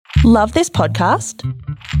Love this podcast?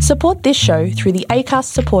 Support this show through the Acast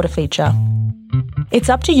supporter feature. It's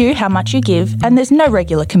up to you how much you give, and there's no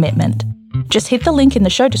regular commitment. Just hit the link in the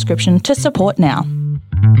show description to support now.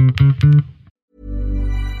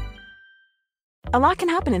 A lot can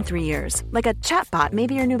happen in 3 years, like a chatbot may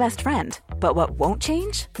be your new best friend. But what won't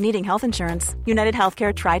change? Needing health insurance. United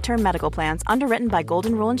Healthcare Tri-Term Medical Plans, underwritten by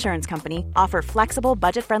Golden Rule Insurance Company, offer flexible,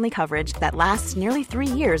 budget-friendly coverage that lasts nearly 3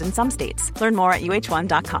 years in some states. Learn more at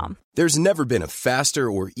uh1.com. There's never been a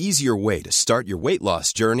faster or easier way to start your weight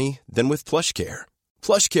loss journey than with PlushCare.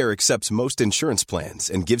 PlushCare accepts most insurance plans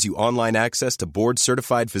and gives you online access to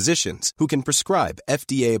board-certified physicians who can prescribe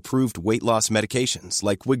FDA-approved weight loss medications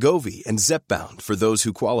like Wegovy and Zepbound for those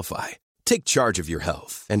who qualify. Take charge of your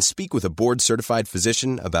health and speak with a board-certified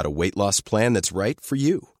physician about a weight loss plan that's right for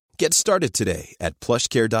you. Get started today at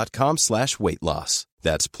plushcare.com/weight loss.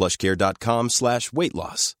 That's plushcare.com/weight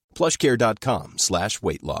loss.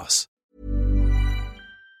 plushcare.com/weight loss.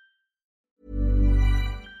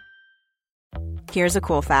 Here's a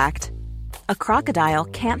cool fact. A crocodile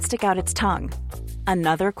can't stick out its tongue.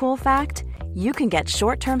 Another cool fact, you can get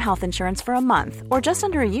short-term health insurance for a month or just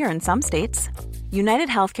under a year in some states. United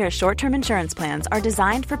Healthcare short-term insurance plans are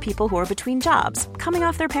designed for people who are between jobs, coming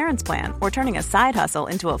off their parents' plan, or turning a side hustle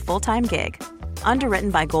into a full-time gig.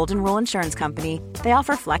 Underwritten by Golden Rule Insurance Company, they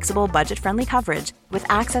offer flexible, budget-friendly coverage with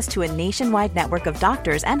access to a nationwide network of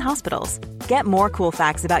doctors and hospitals. Get more cool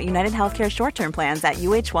facts about United Healthcare short-term plans at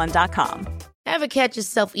uh1.com. Ever catch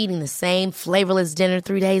yourself eating the same flavorless dinner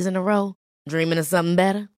 3 days in a row? Dreaming of something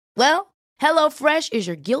better? Well, HelloFresh is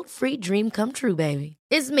your guilt-free dream come true, baby.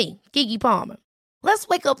 It's me, Keke Palmer. Let's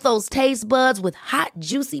wake up those taste buds with hot,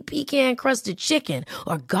 juicy pecan-crusted chicken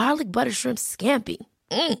or garlic butter shrimp scampi.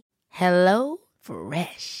 Hello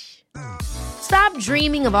Fresh. Stop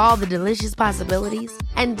dreaming of all the delicious possibilities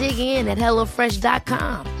and dig in at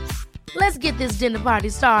HelloFresh.com. Let's get this dinner party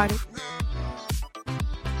started.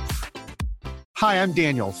 Hi, I'm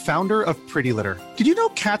Daniel, founder of Pretty Litter. Did you know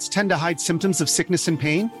cats tend to hide symptoms of sickness and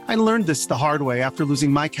pain? I learned this the hard way after losing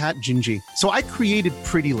my cat, Gingy. So I created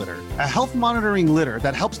Pretty Litter, a health monitoring litter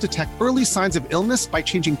that helps detect early signs of illness by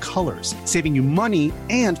changing colors, saving you money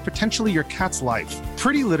and potentially your cat's life.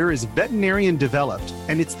 Pretty Litter is veterinarian developed,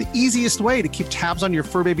 and it's the easiest way to keep tabs on your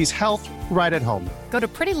fur baby's health right at home. Go to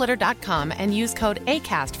prettylitter.com and use code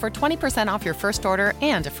ACAST for 20% off your first order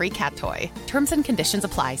and a free cat toy. Terms and conditions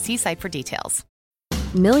apply. See site for details.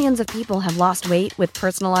 Millions of people have lost weight with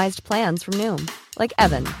personalized plans from Noom. Like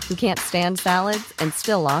Evan, who can't stand salads and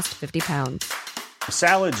still lost 50 pounds.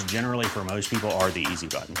 Salads generally for most people are the easy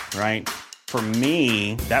button, right? For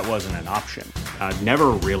me, that wasn't an option. I never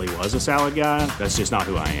really was a salad guy. That's just not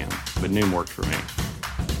who I am. But Noom worked for me.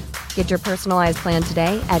 Get your personalized plan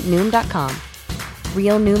today at Noom.com.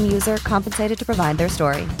 Real Noom user compensated to provide their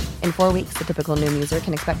story. In 4 weeks, the typical Noom user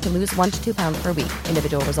can expect to lose 1 to 2 pounds per week.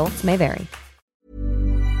 Individual results may vary.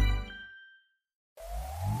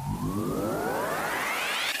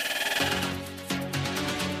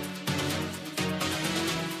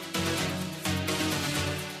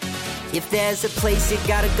 If there's a place you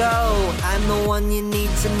gotta go, I'm the one you need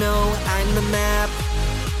to know. I'm the map.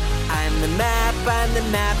 I'm the map, I'm the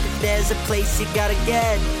map. If there's a place you gotta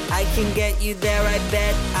get, I can get you there, I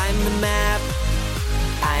bet. I'm the map.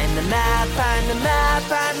 I'm the map, I'm the map,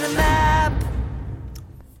 I'm the map.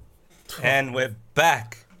 And we're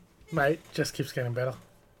back. Mate, just keeps getting better.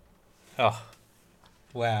 Oh,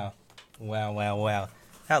 wow. Wow.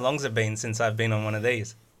 How long's it been since I've been on one of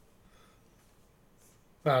these?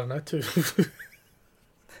 I don't know, too.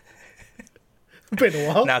 Been a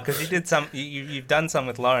while. No, because you did some. You've done some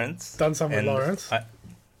with Lawrence. Done some with Lawrence.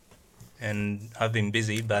 And I've been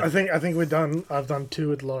busy, but I think we're done. I've done 2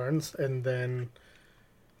 with Lawrence, and then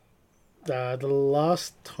the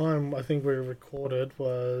last time I think we recorded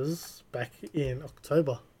was back in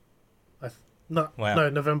October.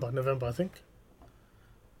 November. I think.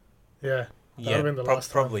 Yeah. That would have been the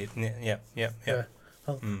last probably. time. Yeah.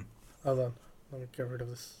 Hold on. Let me get rid of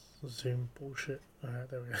this Zoom bullshit. Alright,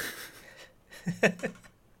 there we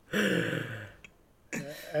go.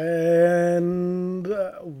 And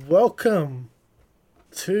welcome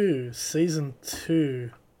to Season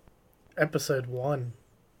 2, Episode 1.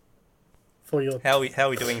 For your How are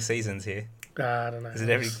we doing seasons here? I don't know. Is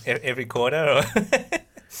it every quarter or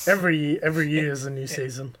every year is a new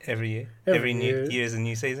season. Every year? Every year is a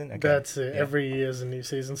new season? Okay. That's it. Yeah. Every year is a new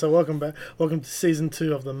season. So welcome back. Welcome to Season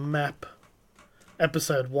 2 of The Map.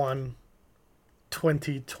 Episode 1,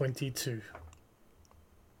 2022.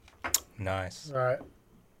 Nice. All right.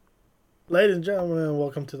 Ladies and gentlemen,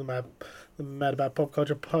 welcome to the Mad About Pop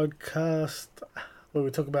Culture podcast. where we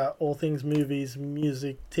talk about all things movies,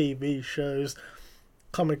 music, TV shows,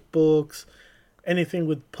 comic books, anything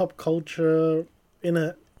with pop culture in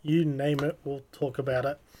it, you name it, we'll talk about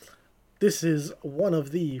it. This is one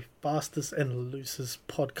of the fastest and loosest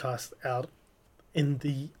podcasts out in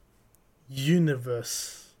the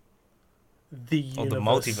universe. The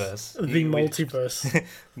multiverse. The multiverse.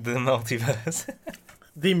 The multiverse.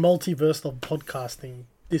 The multiverse of podcasting.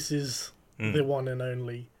 This is the one and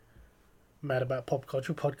only Mad About Pop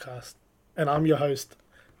Culture podcast. And I'm your host,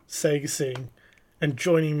 Sega Singh. And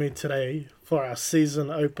joining me today for our season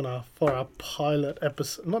opener, for our pilot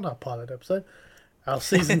episode, not our pilot episode, our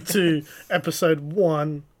season 2, episode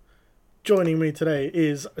 1. Joining me today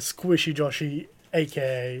is Squishy Joshy,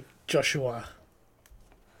 aka Joshua.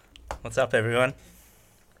 What's up, everyone?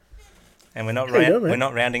 And we're not we're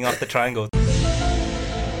not rounding off the triangle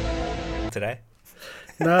today.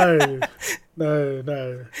 No.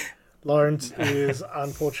 Lawrence is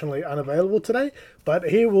unfortunately unavailable today, but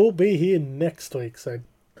he will be here next week, so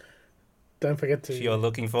don't forget to... If you're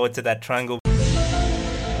looking forward to that triangle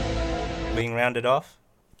being rounded off,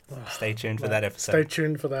 stay tuned for that episode. Stay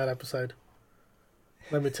tuned for that episode.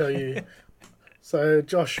 Let me tell you. So,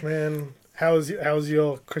 Josh, man, how's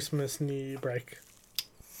your Christmas, New Year break?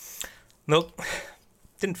 Look,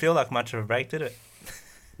 didn't feel like much of a break, did it?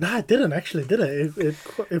 No, it didn't actually, did it?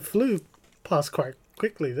 It flew past quite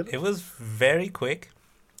quickly, didn't it? It was very quick,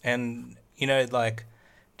 and like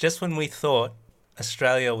just when we thought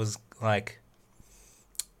Australia was like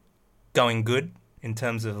going good in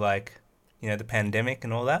terms of like the pandemic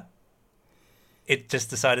and all that, it just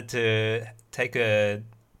decided to take a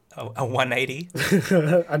 180, a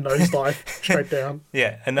nosedive straight down.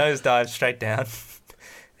 Yeah, a nosedive straight down.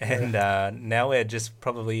 And now we're just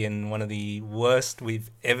probably in one of the worst we've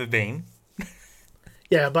ever been.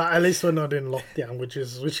 Yeah, but at least we're not in lockdown, which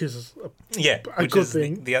is a good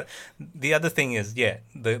thing. The other thing is,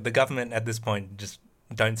 the government at this point just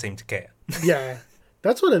don't seem to care. Yeah,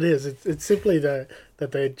 that's what it is. It's simply that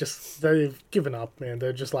they've given up, man.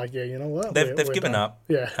 They're just like, yeah, you know what? They've given up.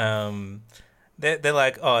 Yeah. They're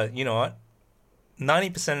like, oh, you know what?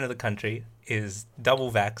 90% of the country is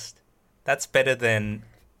double vaxxed. That's better than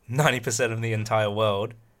 90% of the entire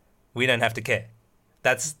world. We don't have to care.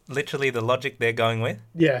 That's literally the logic they're going with.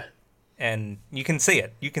 Yeah. And you can see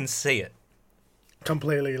it. You can see it.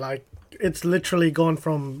 Completely. Like, it's literally gone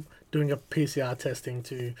from doing a PCR testing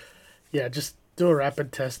to, just do a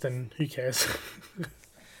rapid test and who cares?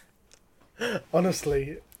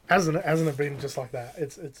 Honestly, hasn't it been just like that?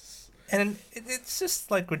 And it's just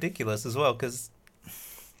like ridiculous as well, because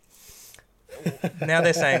now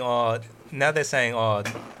they're saying,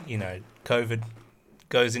 COVID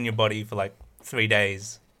goes in your body for like 3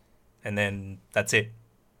 days, and then that's it.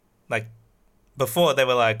 Like before, they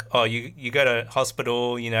were like, oh, you go to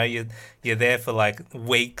hospital, you're there for like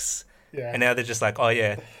weeks, and now they're just like, oh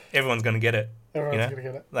yeah, everyone's gonna get it. Everyone's gonna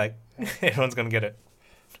get it. Like everyone's gonna get it.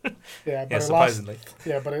 But supposedly.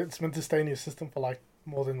 But it's meant to stay in your system for like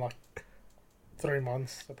more than like 3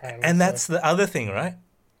 months apparently. And that's the other thing, right?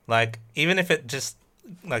 Like even if it just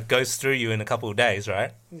like goes through you in a couple of days,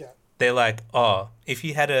 right? Yeah. They're like, oh, if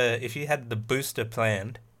you had the booster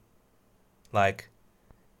planned, like,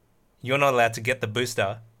 you're not allowed to get the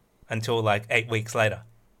booster until like 8 weeks later.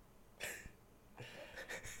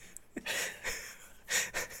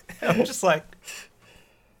 I'm just like,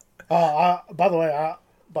 by the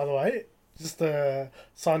way, just a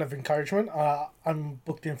sign of encouragement. I'm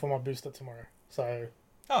booked in for my booster tomorrow, so.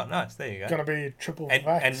 Oh, nice! There you go. Gonna be triple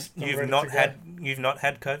vax. And you've not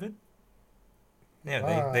had COVID.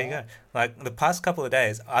 Yeah, there you go. Like the past couple of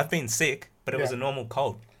days, I've been sick, but it was a normal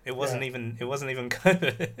cold. It wasn't even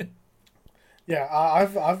COVID. Yeah,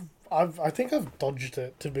 I think I've dodged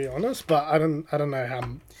it, to be honest, but I don't know how.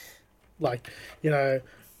 Like,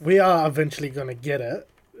 we are eventually gonna get it.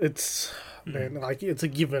 It's man, like it's a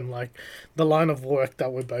given. Like the line of work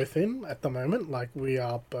that we're both in at the moment, like we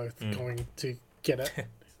are both going to get it.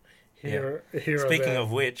 Speaking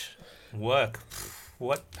of which, work.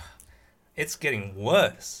 What? It's getting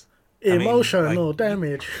worse. Emotional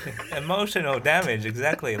damage. Emotional damage,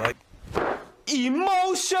 exactly. Like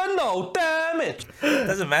emotional damage. It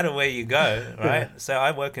doesn't matter where you go, right? Yeah. So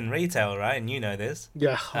I work in retail, right? And you know this.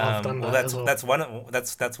 Yeah, I've done that as well. That's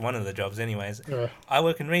one of the jobs, anyways. Yeah. I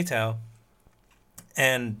work in retail,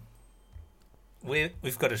 and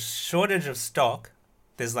we've got a shortage of stock.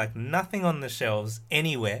 There's like nothing on the shelves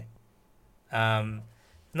anywhere. Not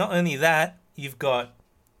only that, you've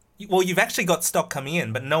actually got stock coming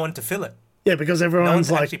in, but no one to fill it. Yeah, because everyone's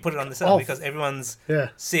no one to actually put it on the shelf because everyone's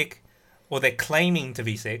sick or they're claiming to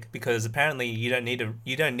be sick because apparently you don't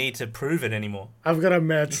need to prove it anymore. I've got a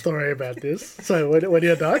mad story about this. So when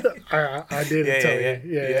you're done, I need to tell you.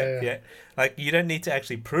 Yeah. Like you don't need to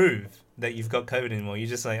actually prove that you've got COVID anymore. You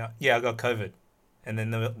just say, yeah, I got COVID, and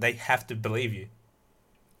then they have to believe you.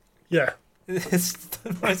 Yeah. It's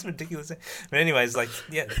the most ridiculous thing. But anyways, like,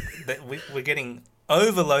 yeah, we're getting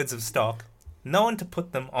overloads of stock, no one to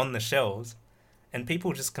put them on the shelves, and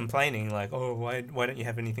people just complaining like, oh, why don't you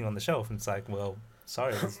have anything on the shelf? And it's like, well,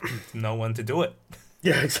 sorry, there's no one to do it.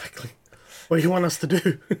 Yeah, exactly. What do you want us to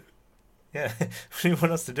do? Yeah, what do you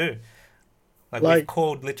want us to do? Like we've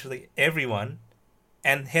called literally everyone,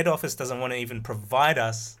 and head office doesn't want to even provide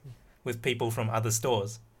us with people from other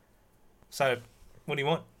stores. So, what do you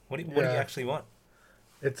want? What do you actually want?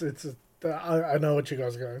 I know what you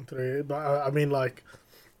guys are going through, but I mean, like,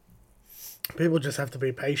 people just have to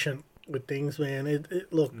be patient with things, man.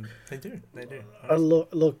 Look, they do.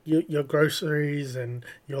 Look, your groceries and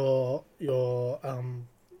your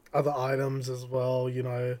other items as well. You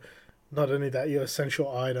know, not only that, your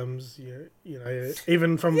essential items. You know,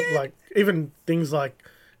 even from even things like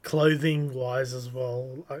clothing wise as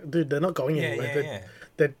well. Dude, they're not going anywhere.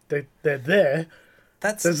 They're there.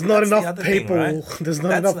 There's not enough people. Right? There's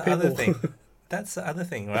not enough people. That's the other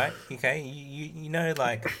thing, right? Okay, you know,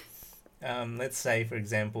 like, let's say for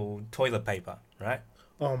example, toilet paper, right?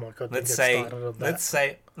 Oh my god! Let's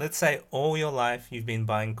say all your life you've been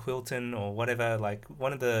buying Quilton or whatever, like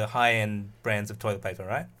one of the high end brands of toilet paper,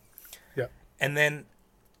 right? Yeah. And then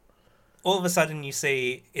all of a sudden you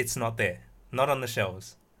see it's not there, not on the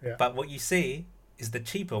shelves. Yeah. But what you see is the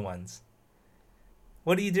cheaper ones.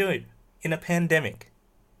 What do you do in a pandemic?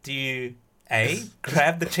 Do you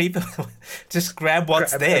grab the cheaper, just grab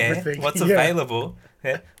what's there, everything. What's available,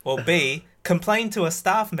 or B, complain to a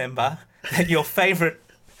staff member that your favorite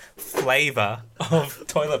flavor of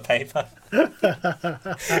toilet paper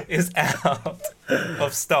is out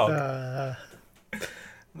of stock?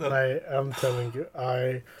 Mate, I'm telling you,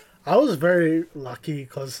 I was very lucky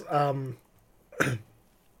because I've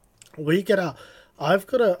got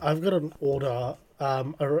an order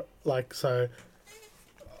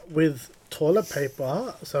with toilet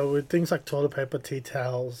paper, so with things like toilet paper, tea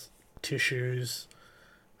towels, tissues,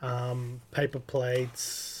 paper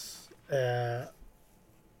plates,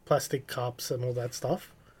 plastic cups and all that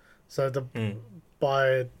stuff. So the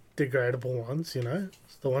biodegradable ones, you know,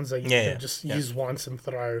 the ones that you can just use once and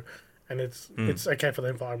throw, and it's okay for the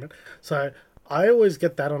environment. So I always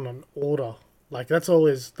get that on an order. Like that's a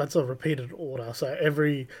repeated order. So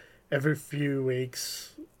every few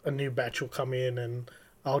weeks a new batch will come in and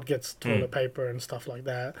I'll get toilet paper and stuff like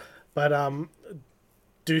that. But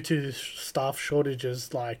due to staff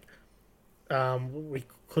shortages, like we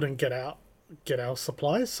couldn't get our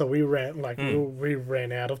supplies, so we ran we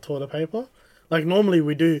ran out of toilet paper. Normally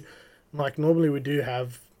we do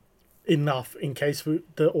have enough in case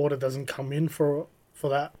the order doesn't come in for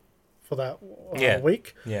that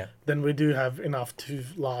week. Yeah. Then we do have enough to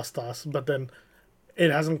last us, but then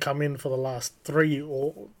it hasn't come in for the last three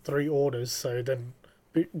orders. So then,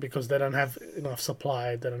 because they don't have enough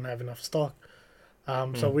supply, they don't have enough stock.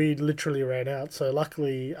 So we literally ran out. So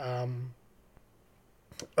luckily, I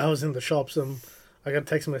was in the shops and I got a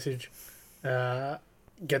text message,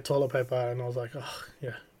 get toilet paper, and I was like, oh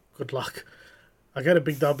yeah, good luck. I got a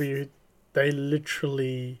Big W. They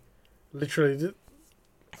literally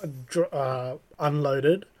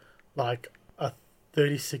unloaded like a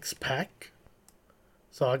 36 pack.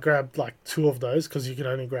 So I grabbed like 2 of those because you can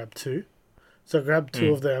only grab 2. So I grabbed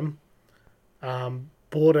 2 of them,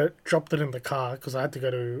 bought it, dropped it in the car because I had to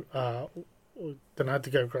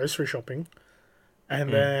go grocery shopping.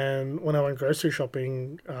 And then when I went grocery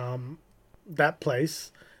shopping, that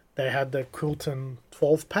place, they had the Quilton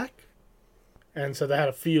 12 pack. And so they had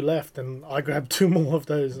a few left, and I grabbed 2 more of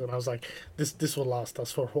those, and I was like, "This will last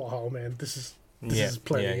us for a while, man. This is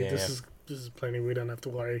plenty. This is plenty. We don't have to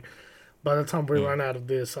worry." By the time we run out of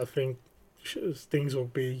this, I think things will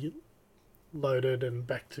be loaded and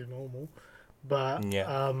back to normal. But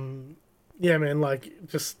man, like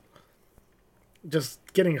just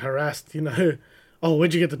getting harassed, you know. Oh,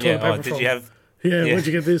 where'd you get the toilet paper from? Where'd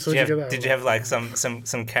you get this? Where'd you get that? Did you have like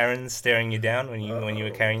some Karens staring you down when you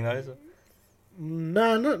were carrying those?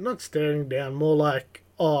 No, not staring down. More like,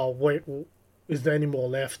 oh wait, is there any more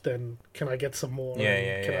left? And can I get some more?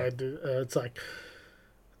 I do? It's like,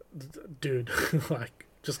 dude, like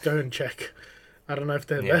just go and check. I don't know if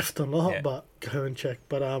they're left or not, but go and check.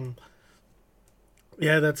 But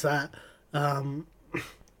that's that.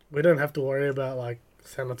 We don't have to worry about like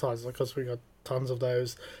sanitizer because we got tons of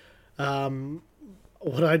those.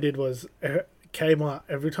 What I did was Kmart,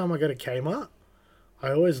 every time I go to Kmart,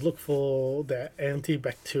 I always look for the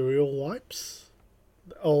antibacterial wipes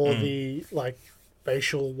or the like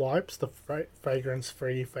facial wipes, the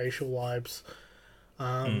fragrance-free facial wipes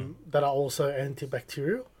that are also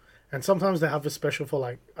antibacterial. And sometimes they have a special for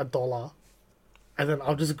like $1, and then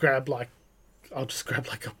I'll just grab like a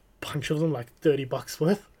bunch of them, like $30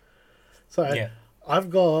 worth. So I've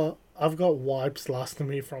got wipes lasting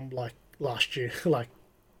me from like last year, like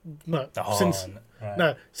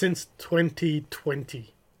since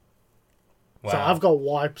 2020. Wow. So I've got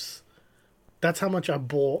wipes. That's how much I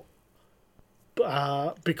bought.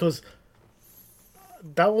 Because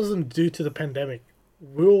that wasn't due to the pandemic.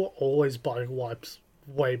 We were always buying wipes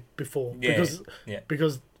way before because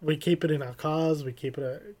we keep it in our cars. We keep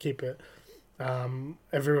it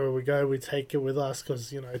everywhere we go. We take it with us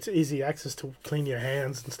because it's easy access to clean your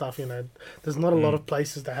hands and stuff. There's not a lot of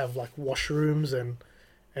places that have like washrooms and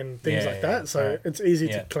things like that. So it's easy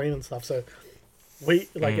to clean and stuff. So we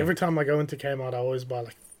every time I go into Kmart, I always buy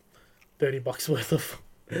like $30 worth of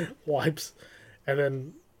wipes, and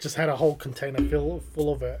then just had a whole container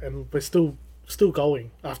full of it, and we're still going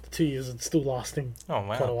after 2 years. It's still lasting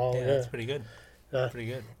quite a while. Yeah, that's pretty good. Pretty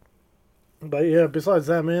good. But yeah, besides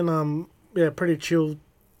that, man, pretty chill.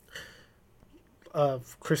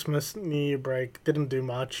 Christmas, New Year break, didn't do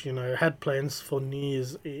much. Had plans for New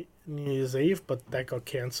Year's Eve, but that got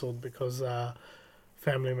cancelled because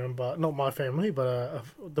family member, not my family, but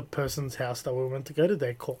the person's house that we went to go to,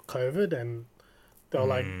 they caught COVID, and they were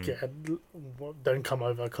like, don't come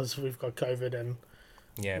over because we've got COVID, and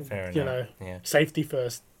fair enough. Safety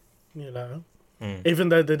first. Even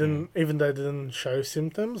though they didn't show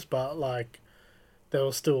symptoms, but like they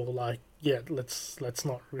were still like, let's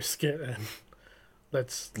not risk it, and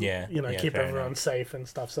let's keep everyone safe and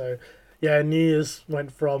stuff. So New Year's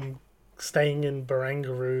went from staying in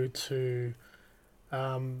Barangaroo to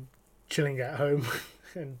chilling at home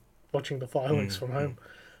and watching the fireworks from home.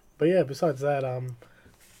 But besides that,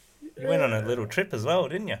 you went on a little trip as well,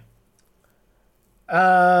 didn't you?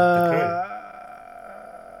 That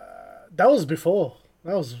was before.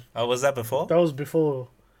 Was that before? That was before.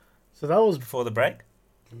 So that was before the break?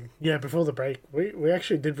 Yeah, before the break. We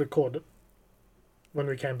actually did record it when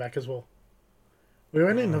we came back as well. We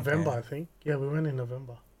went in November, I think. Yeah, we went in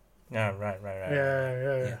November. Oh, right.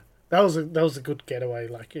 Yeah. That was a good getaway.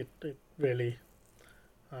 Like it really.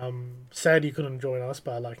 Sad you couldn't join us,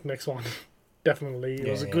 but like next one, definitely. It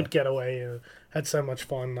was a good getaway. Had so much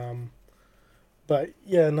fun. But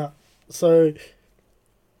so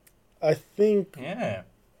I think that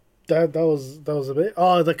was a bit.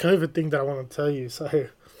 Oh, the COVID thing that I want to tell you. So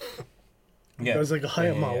there's a guy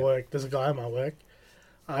at my work. There's a guy at my work.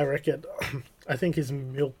 I reckon. I think he's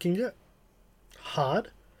milking it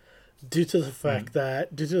hard due to the fact that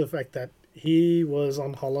he was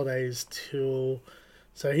on holidays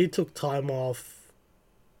so he took time off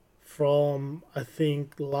from, I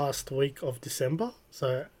think, last week of December.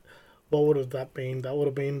 So what would have that been? That would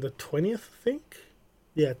have been the 20th, I think.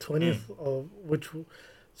 Yeah, 20th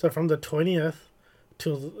so from the 20th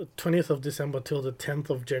till the 20th of December till the 10th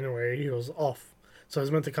of January, he was off. So he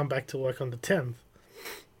was meant to come back to work on the 10th.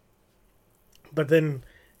 But then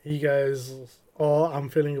he goes, I'm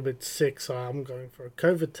feeling a bit sick, so I'm going for a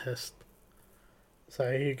COVID test.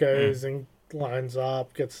 So he goes and lines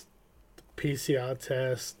up, gets the PCR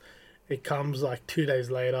test. It comes like 2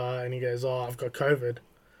 days later, and he goes, I've got COVID.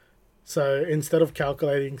 So instead of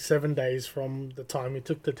calculating 7 days from the time he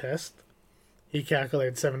took the test, he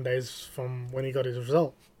calculated 7 days from when he got his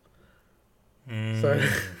result. So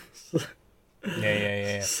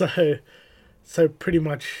So pretty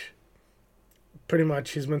much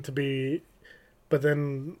he's meant to be, but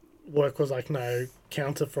then work was like, no,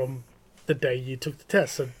 counter from the day you took the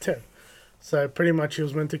test, so 10. So pretty much he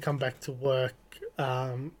was meant to come back to work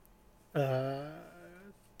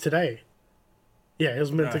today. Yeah, he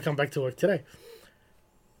was meant to come back to work today.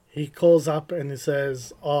 He calls up and he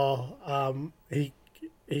says, he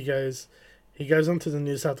goes onto the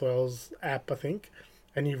New South Wales app, I think,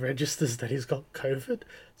 and he registers that he's got COVID,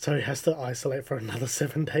 so he has to isolate for another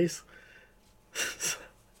 7 days.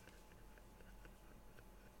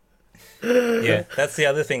 Yeah, that's the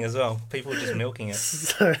other thing as well. People just milking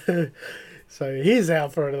it. So he's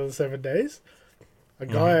out for another 7 days. A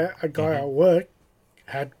guy at work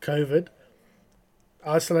had COVID,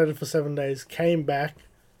 isolated for 7 days, came back,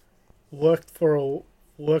 worked for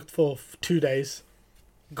 2 days,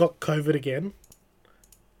 got COVID again,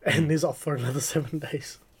 and is off for another 7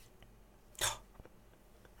 days.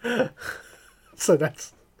 So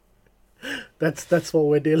that's what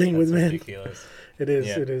we're dealing with, man. Ridiculous. It is.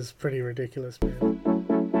 Yeah. It is pretty ridiculous, man.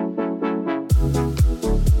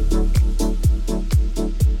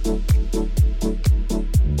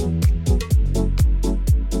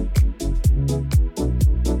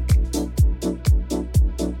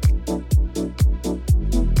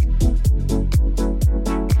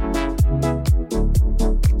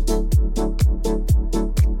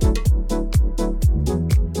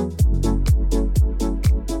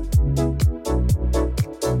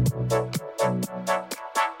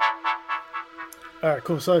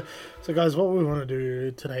 cool. So guys, what we want to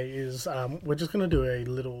do today is we're just going to do a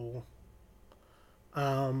little.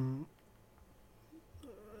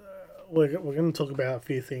 We're going to talk about a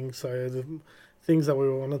few things. So the things that we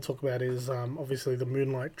want to talk about is obviously the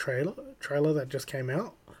Moonlight trailer that just came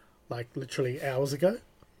out, like literally hours ago,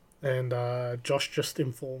 and Josh just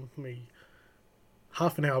informed me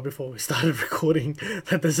half an hour before we started recording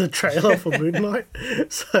that there's a trailer for Moonlight.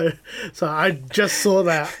 So I just saw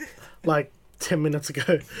that like 10 minutes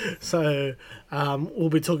ago. So we'll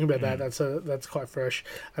be talking about that. That's quite fresh.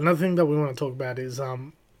 Another thing that we want to talk about is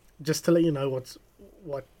just to let you know what's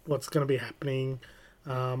going to be happening,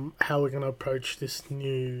 how we're going to approach this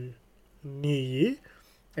new year,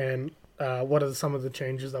 and what are some of the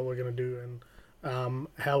changes that we're going to do, and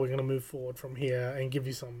how we're going to move forward from here, and give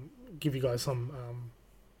you guys some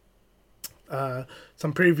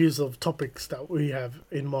previews of topics that we have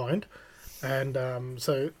in mind. And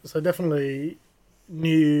so definitely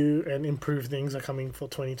new and improved things are coming for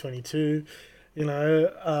 2022. You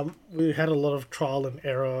know, we had a lot of trial and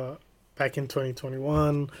error back in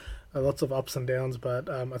 2021, lots of ups and downs, but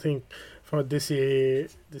I think for this year,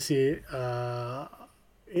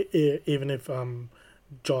 even if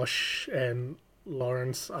Josh and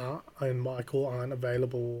Lawrence and Michael aren't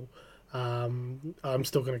available, I'm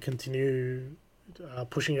still going to continue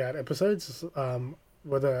pushing out episodes,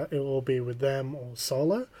 whether it will be with them or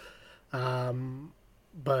solo,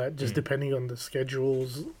 but just depending on the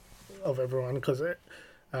schedules of everyone, because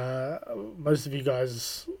most of you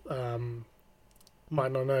guys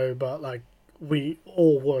might not know, but like we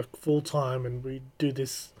all work full time and we do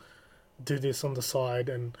this on the side,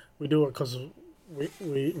 and we do it because we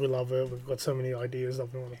love it. We've got so many ideas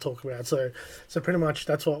that we want to talk about. So pretty much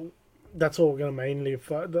that's what we're gonna mainly.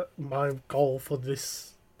 My goal for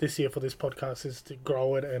this year for this podcast is to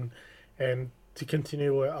grow it and to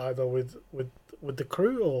continue it either with the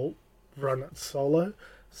crew or run it solo.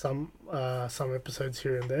 Some episodes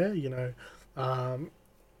here and there, you know,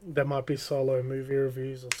 there might be solo movie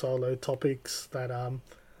reviews or solo topics that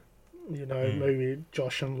you know, maybe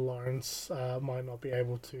Josh and Lawrence might not be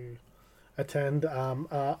able to attend.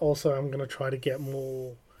 Also, I'm gonna try to get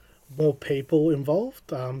more people involved.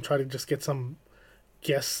 Try to just get some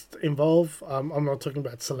guests involved. I'm not talking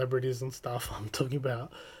about celebrities and stuff. I'm talking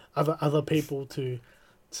about other people to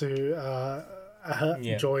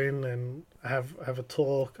join and have a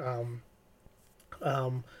talk.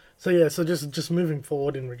 So just moving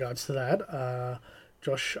forward in regards to that,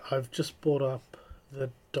 Josh, I've just brought up the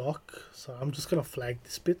doc, so I'm just gonna flag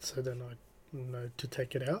this bit so then I know to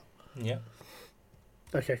take it out. Yeah.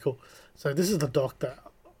 Okay, cool. So this is the doc that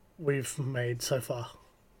we've made so far.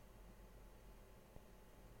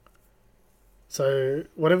 So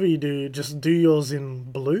whatever you do, just do yours in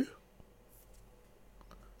blue,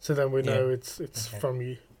 so then we know it's okay. From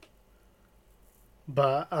you.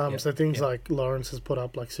 But so things like Lawrence has put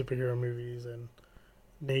up like superhero movies and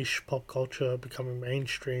niche pop culture becoming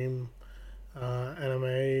mainstream,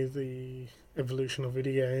 anime, the evolution of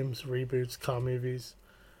video games, reboots, car movies.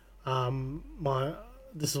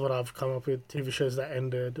 This is what I've come up with: TV shows that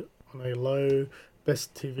ended on a low,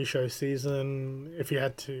 best TV show season. If you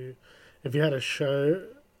had to show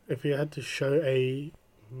a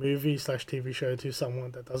movie / TV show to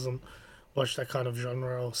someone that doesn't watch that kind of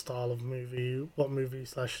genre or style of movie, what movie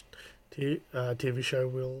 / TV show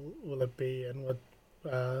will it be, and what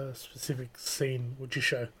specific scene would you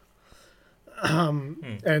show?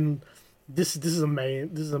 And this is a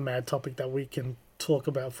mad topic that we can talk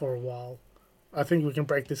about for a while. I think we can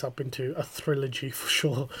break this up into a trilogy for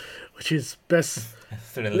sure, which is best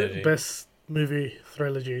movie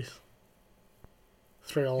trilogies.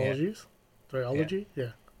 Trilogies? Trilogy?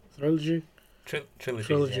 Yeah. Trilogy?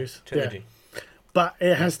 Trilogies. Yeah. But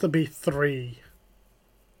it has to be 3.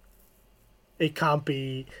 It can't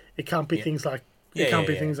be things like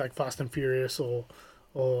things like Fast and Furious or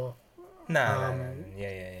no.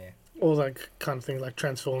 Or like kind of things like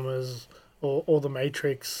Transformers or The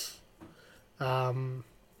Matrix.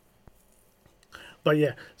 But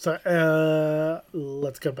yeah, so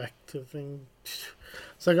let's go back to the thing.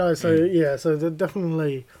 So guys, so they're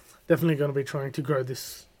definitely going to be trying to grow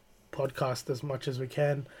this podcast as much as we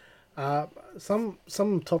can. Some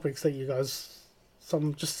topics that you guys,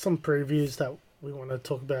 some previews that we want to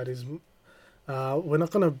talk about is we're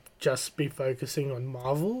not going to just be focusing on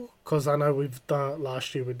Marvel, because I know we've done it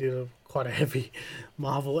last year. We did quite a heavy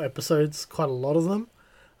Marvel episodes, quite a lot of them.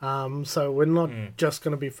 So we're not just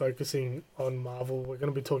going to be focusing on Marvel. We're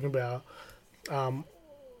going to be talking about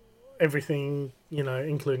everything, you know,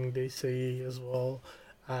 including DC as well.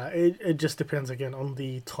 It just depends again on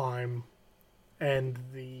the time and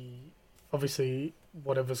the obviously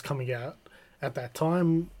whatever's coming out at that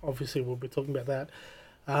time. Obviously, we'll be talking about that.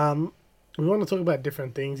 We want to talk about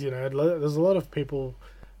different things. You know, there's a lot of people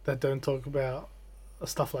that don't talk about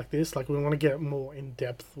stuff like this. Like, we want to get more in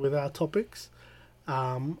depth with our topics,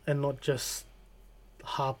 and not just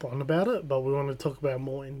harp on about it, but we want to talk about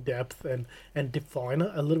more in depth and define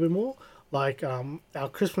it a little bit more. Like our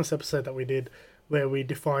Christmas episode that we did, where we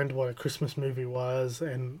defined what a Christmas movie was,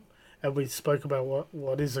 and we spoke about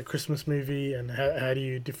what is a Christmas movie and how do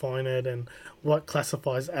you define it, and what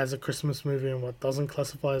classifies as a Christmas movie and what doesn't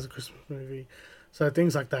classify as a Christmas movie. So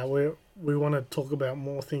things like that. We want to talk about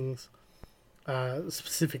more things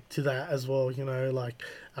specific to that as well, you know, like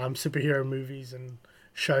superhero movies and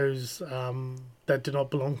shows that do not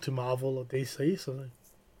belong to Marvel or DC, so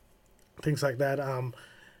things like that.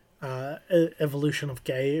 Evolution of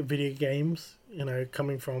video games, you know,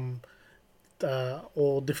 coming from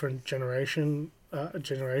all different generations,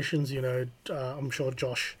 you know. I'm sure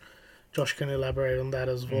Josh can elaborate on that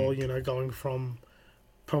as well, you know, going from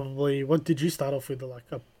probably, what did you start off with, like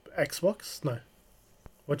a Xbox? No.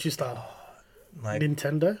 What'd you start? Like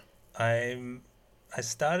Nintendo? I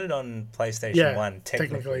started on PlayStation 1,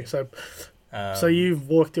 technically. So you've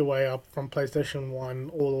worked your way up from PlayStation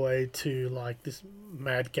 1 all the way to like this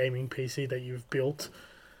mad gaming PC that you've built.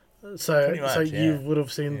 So you would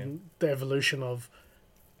have seen the evolution of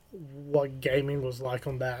what gaming was like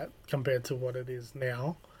on that compared to what it is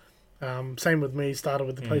now. Same with me, started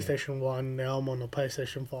with the PlayStation 1, now I'm on the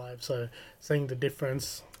PlayStation 5, so seeing the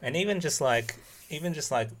difference. And even just like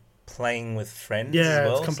playing with friends as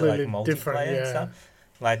well, it's completely so like different, multiplayer and stuff.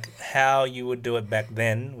 Like how you would do it back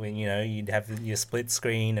then, when, you know, you'd have your split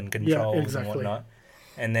screen and controls and whatnot,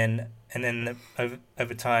 and then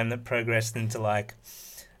over time that progressed into like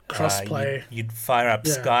crossplay. You'd fire up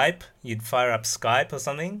Skype. You'd fire up Skype or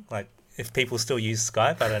something, like, if people still use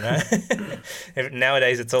Skype, I don't know.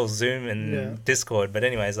 Nowadays it's all Zoom and Discord, but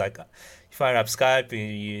anyways, like, you fire up Skype,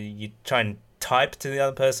 you try and type to the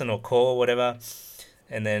other person or call or whatever,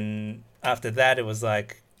 and then after that it was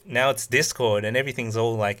like, now it's Discord and everything's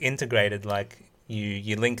all like integrated. Like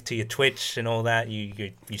you link to your Twitch and all that.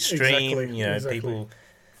 You stream. You know, people.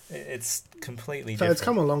 It's completely different. So it's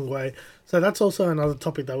come a long way. So that's also another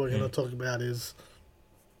topic that we're going to talk about is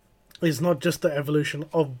not just the evolution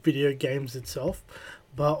of video games itself,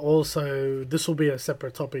 but also this will be a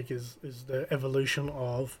separate topic. Is the evolution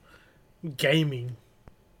of gaming.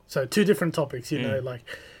 So two different topics. You know, like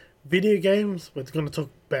video games. We're going to talk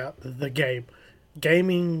about the game.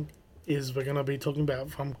 Gaming is we're going to be talking about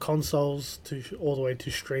from consoles to all the way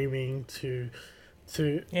to streaming to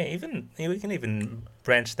even we can even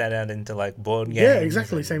branch that out into like board games. Yeah,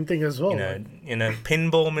 exactly, same thing as well. You know,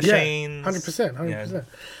 pinball machines. 100%.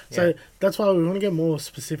 So that's why we want to get more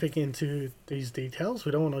specific into these details.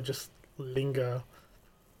 We don't want to just linger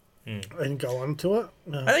and go on to it.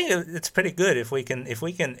 I think it's pretty good if we can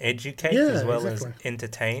educate as well as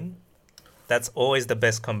entertain. That's always the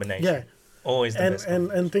best combination. Yeah. Always the best.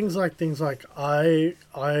 And things like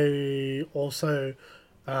I also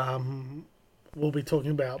will be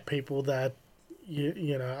talking about people that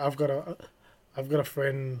you know, I've got a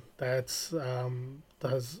friend that's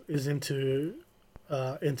is into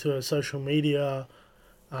social media,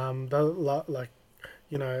 like,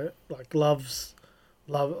 you know, like loves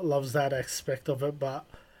that aspect of it, but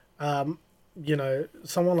you know,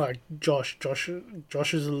 someone like Josh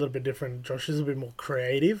is a little bit different. Josh is a bit more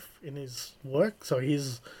creative in his work, so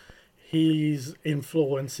he's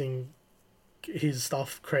influencing his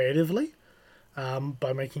stuff creatively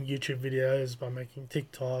by making YouTube videos, by making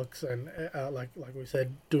TikToks, and like we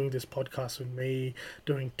said, doing this podcast with me,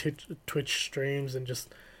 doing Twitch streams, and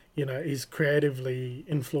just, you know, he's creatively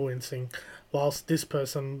influencing. Whilst this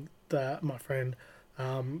person, that my friend, that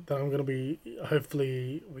I'm going to be,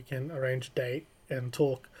 hopefully we can arrange a date and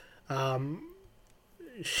talk.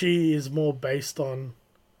 She is more based on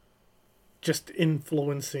just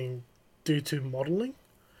influencing due to modeling,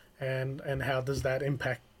 and how does that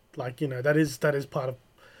impact, like, you know, that is part of,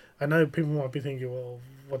 I know people might be thinking, well,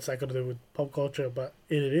 what's that got to do with pop culture? But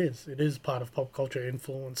it is part of pop culture.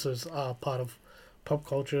 Influencers are part of pop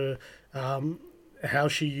culture. How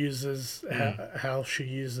she uses how she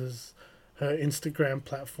uses her Instagram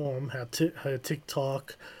platform, her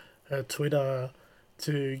TikTok, her Twitter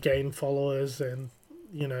to gain followers and,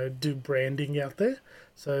 you know, do branding out there.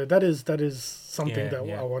 So that is something I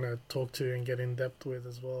want to talk to and get in depth with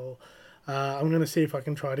as well. I'm going to see if I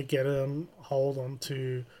can try to get hold on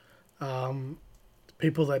to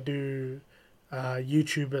people that do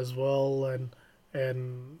YouTube as well,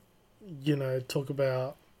 and you know, talk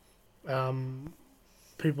about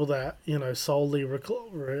people that, you know, solely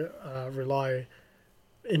rely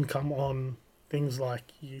income on things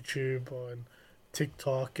like YouTube or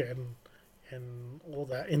TikTok and all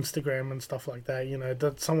that, Instagram and stuff like that. You know,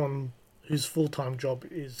 that someone whose full-time job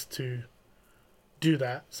is to do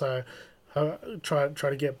that. So try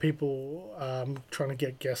to get people, trying to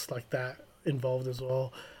get guests like that involved as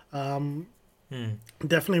well.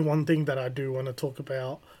 Definitely one thing that I do want to talk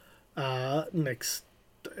about next,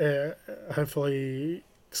 hopefully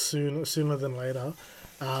sooner than later.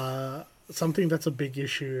 Something that's a big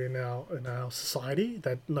issue in our society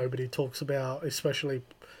that nobody talks about, especially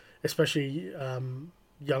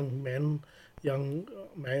young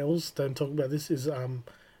males don't talk about this, is the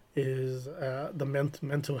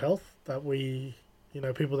mental health that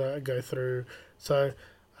people that go through. So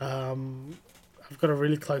I've got a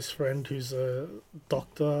really close friend who's a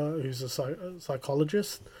doctor, who's a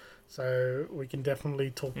psychologist, so we can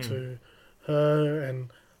definitely talk to her and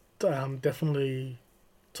definitely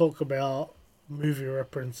talk about movie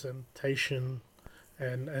representation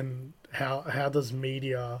and how does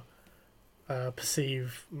media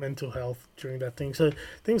perceive mental health during that thing. So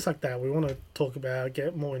things like that we want to talk about,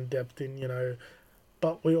 get more in depth in,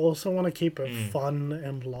 but we also want to keep it fun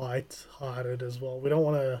and light-hearted as well. We don't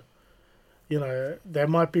want to, there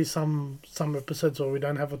might be some episodes where we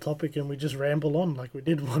don't have a topic and we just ramble on, like we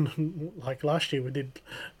did one like last year. We did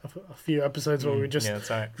a few episodes where we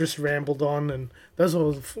just rambled on, and those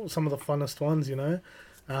are some of the funnest ones.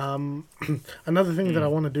 Another thing that I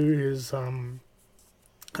want to do is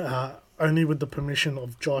only with the permission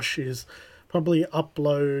of Josh, is probably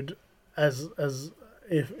upload as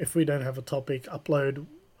if we don't have a topic, upload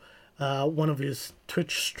one of his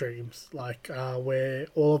Twitch streams, like where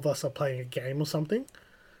all of us are playing a game or something.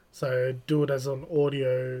 So do it as an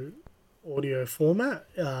audio format.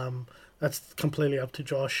 That's completely up to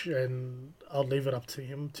Josh, and I'll leave it up to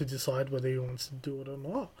him to decide whether he wants to do it or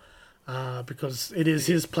not. Because it is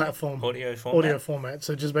his platform. Audio format.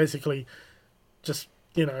 So just basically,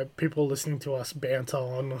 people listening to us banter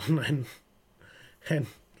on and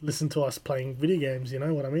listen to us playing video games. You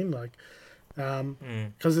know what I mean? Like,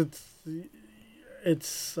 because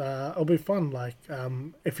it'll be fun. Like,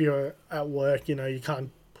 if you're at work, you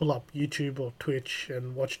can't pull up YouTube or Twitch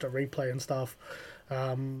and watch the replay and stuff.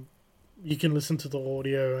 You can listen to the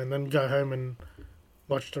audio and then go home and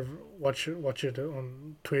watch it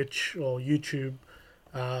on Twitch or YouTube,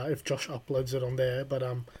 if Josh uploads it on there. But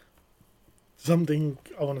something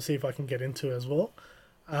I want to see if I can get into as well.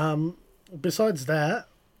 Besides that,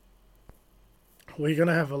 we're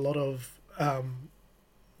gonna have a lot of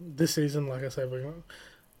this season. Like I said,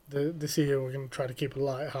 this year we're gonna try to keep it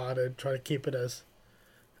light-hearted, try to keep it as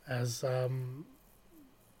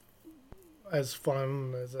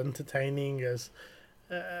fun, as entertaining as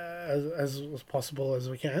possible as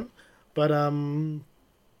we can. But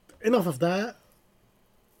enough of that.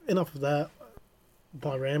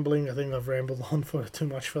 By rambling, I think I've rambled on for too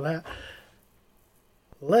much for that.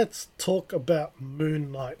 Let's talk about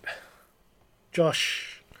Moon Knight.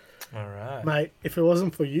 Josh. All right. Mate, if it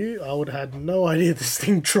wasn't for you, I would have had no idea this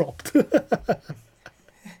thing dropped. Can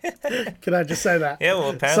I just say that? Yeah,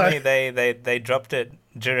 well, apparently they dropped it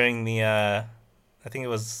during the, I think it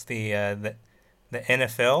was the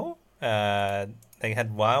NFL. They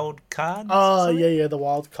had wild cards. Oh, yeah, the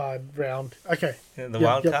wild card round. Okay. The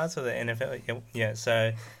wild cards for the NFL. Yeah,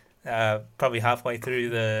 so probably halfway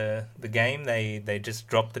through the game, they just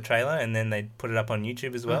dropped the trailer and then they put it up on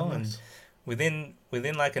YouTube as well. Oh, nice. And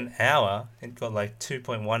within like an hour, it got like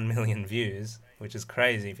 2.1 million views, which is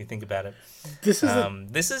crazy if you think about it. This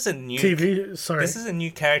is a new TV. Sorry, this is a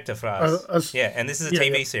new character for us. And this is a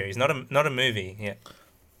TV series, not a movie. Yeah.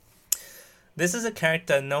 This is a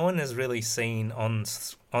character no one has really seen on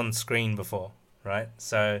screen before, right?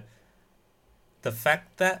 So the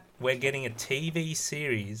fact that we're getting a TV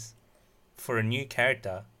series for a new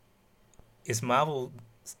character is Marvel's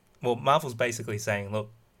basically saying,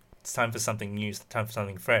 look, it's time for something new, it's time for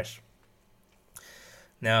something fresh.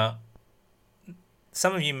 Now,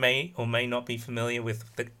 some of you may or may not be familiar with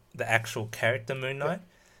the actual character Moon Knight,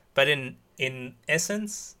 but in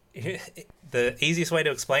essence, the easiest way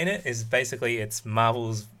to explain it is basically it's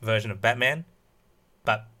Marvel's version of Batman,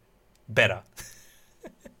 but better.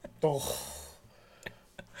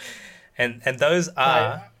 And those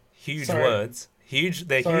are huge words.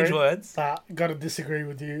 They're huge words. Gotta disagree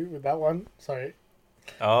with you with that one. Sorry.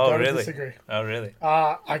 Oh, really? Disagree. Oh, really?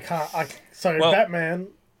 I can't. Sorry, well, Batman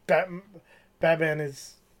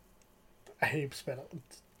is a heaps better.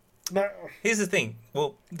 No. Here's the thing.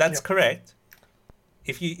 Well, that's correct.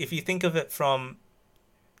 If you think of it from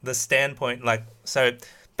the standpoint, like, so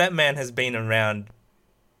Batman has been around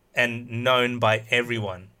and known by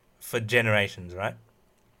everyone for generations, right?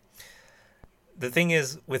 the thing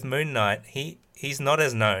is with Moon Knight, he's not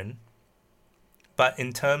as known, but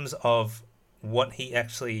in terms of what he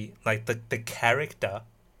actually like, the character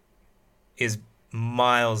is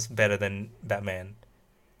miles better than Batman.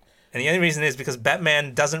 And the only reason is because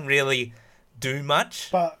Batman doesn't really do much.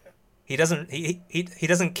 But he doesn't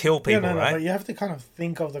doesn't kill people, right? But you have to kind of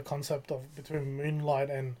think of the concept of between Moonlight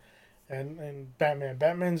and Batman.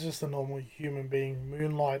 Batman's just a normal human being.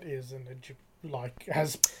 Moonlight is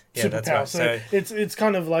has superpowers. Right. So it's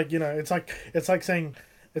kind of like, it's like saying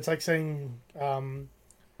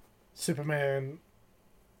Superman.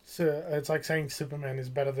 So it's like saying Superman is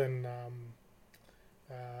better than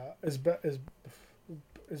is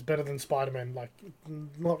better than Spider-Man. Like,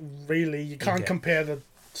 not really. You can't compare the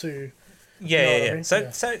two. Yeah. I mean?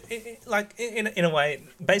 So like in a way,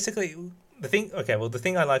 basically the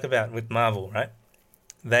thing I like about with Marvel, right?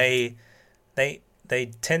 They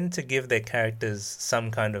tend to give their characters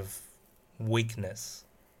some kind of weakness.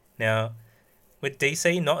 Now, with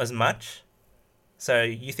DC, not as much. So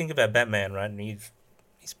you think about Batman, right? And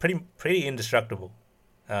he's pretty indestructible.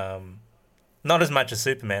 Not as much as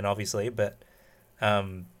Superman, obviously, but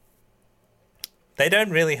they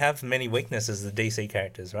don't really have many weaknesses, the DC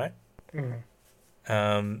characters, right?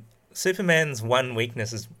 Mm-hmm. Superman's one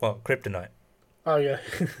weakness is kryptonite. Oh yeah.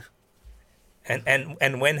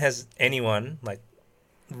 and when has anyone, like,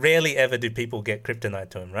 rarely ever do people get kryptonite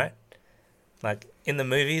to him, right? Like in the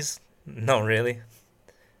movies, not really.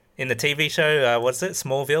 In the TV show, what's it,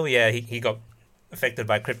 Smallville? Yeah, he got affected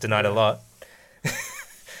by kryptonite a lot.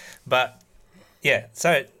 But yeah,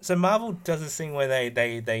 so Marvel does this thing where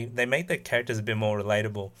they make their characters a bit more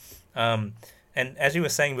relatable. And as you were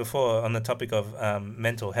saying before on the topic of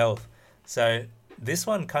mental health, so this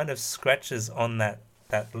one kind of scratches on that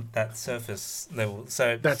surface level.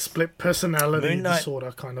 So that split personality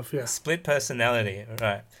disorder kind of, yeah. Split personality,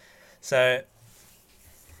 right. So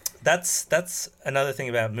that's another thing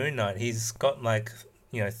about Moon Knight. He's got 3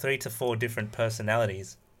 to 4 different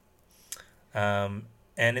personalities.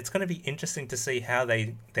 And it's going to be interesting to see how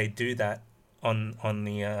they do that on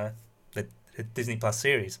the Disney Plus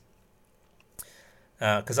series.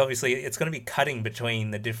 Because obviously it's going to be cutting between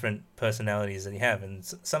the different personalities that you have, and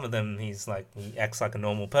some of them he acts like a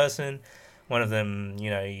normal person. One of them,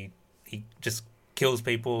 he just kills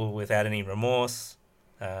people without any remorse.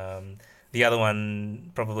 The other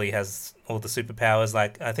one probably has all the superpowers.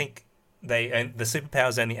 Like, I think the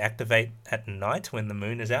superpowers only activate at night when the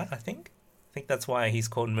moon is out. I think that's why he's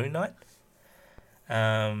called Moon Knight.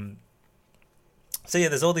 So yeah,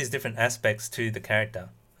 there's all these different aspects to the character.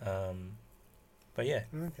 But yeah.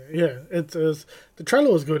 Okay. Yeah, it was, the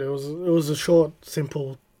trailer was good. It was a short,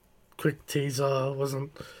 simple, quick teaser.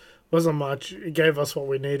 Wasn't much. It gave us what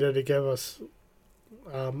we needed. It gave us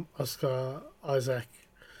Oscar Isaac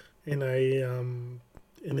in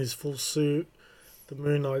his full suit, the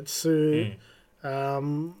Moon Knight suit.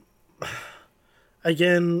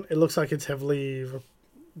 Again, it looks like it's heavily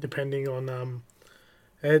depending on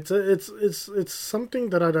it's something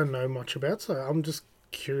that I don't know much about, so I'm just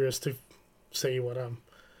curious to see what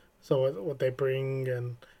they bring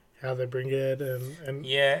and how they bring it, and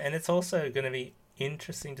yeah, and it's also going to be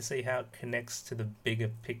interesting to see how it connects to the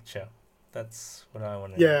bigger picture. That's what I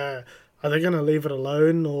want to know. Yeah, are they going to leave it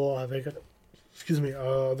alone, or are they going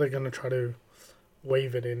to try to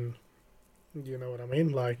weave it in? You know what I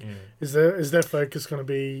mean? Like, is their focus going to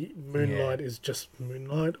be Moonlight is just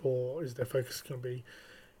Moonlight, or is their focus going to be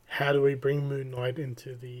how do we bring Moon Knight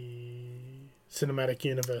into the cinematic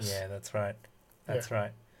universe? Yeah, that's right. That's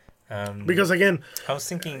right. Because again, I was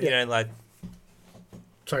thinking,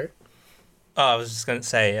 sorry. Oh, I was just going to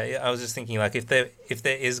say, I was just thinking, like, if there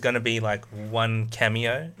is going to be like one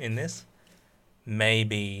cameo in this,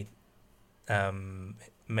 maybe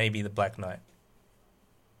the Black Knight.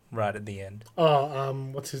 Right at the end. Oh,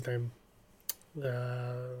 what's his name?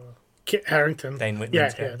 Kit Harington. Dane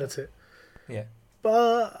Whitman's yeah, that's it. Yeah.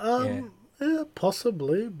 But yeah,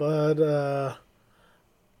 possibly. But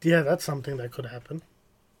yeah, that's something that could happen.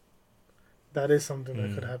 That is something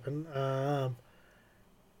that could happen.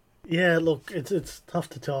 Yeah, look, it's tough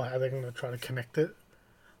to tell how they're going to try to connect it.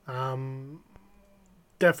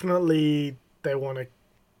 Definitely,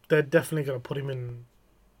 they're definitely going to put him in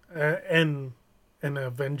an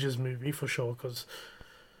Avengers movie for sure, because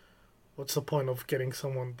what's the point of getting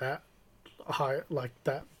someone that high, like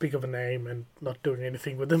that big of a name, and not doing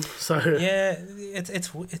anything with them? So yeah,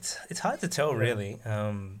 it's hard to tell really.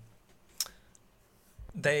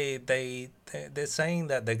 They're saying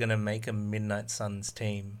that they're gonna make a Midnight Suns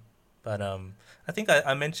team, but I think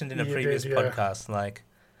I mentioned in a previous podcast, like,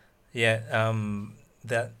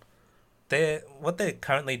 that what they're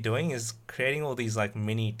currently doing is creating all these like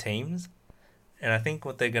mini teams, and I think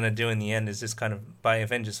what they're gonna do in the end is just kind of by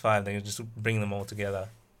Avengers 5 they're gonna just bring them all together.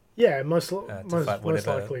 Yeah, most likely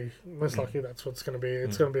that's what's gonna be.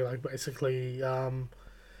 It's gonna be like basically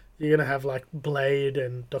you're gonna have like Blade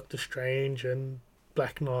and Doctor Strange and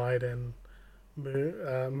Black Knight and Moon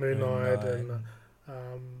Knight and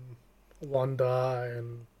Wanda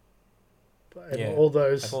and all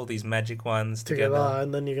those, like all these magic ones together, together.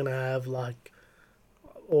 and then you're gonna have like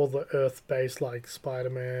all the Earth-based like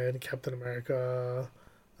Spider-Man, Captain America,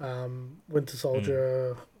 Winter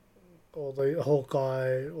Soldier, all the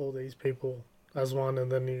Hawkeye, all these people as one,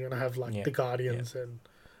 and then you're gonna have like the Guardians and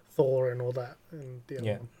Thor and all that, and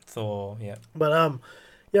Thor, But no,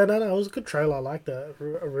 it was a good trailer. I liked it. I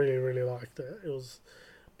really, really liked it. It was,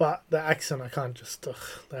 but the accent,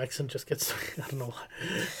 the accent just gets, I don't know why.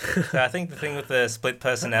 So I think the thing with the split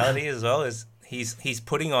personality as well is he's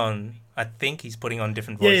putting on, I think he's putting on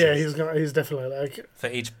different voices. Yeah, he's definitely like for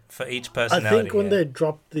each personality. I think when they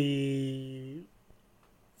dropped the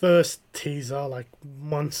first teaser like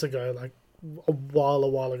months ago, like a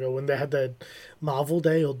while ago, when they had that Marvel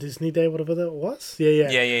Day or Disney Day, whatever that was.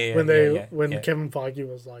 Yeah. When Kevin Feige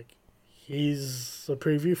was like, he's a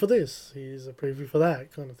preview for this, he's a preview for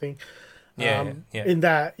that kind of thing. In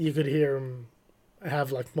that you could hear him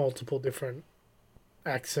have like multiple different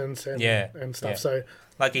accents and stuff. So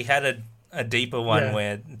like he had a deeper one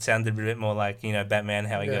where it sounded a bit more like, you know, Batman,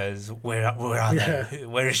 how he goes, where are they?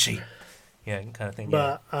 Where is she? Yeah, kind of thing.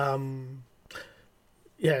 But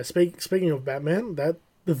speaking of Batman,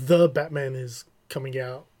 the Batman is coming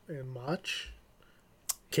out in March.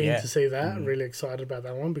 Keen to see that. Really excited about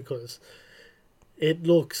that one because it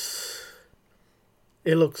looks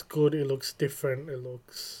good. It looks different. It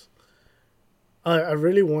looks. I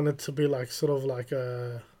really want it to be like sort of like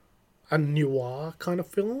a noir kind of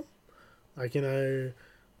film, like, you know,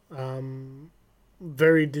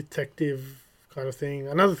 very detective kind of thing.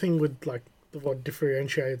 Another thing with like what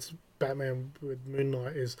differentiates Batman with Moon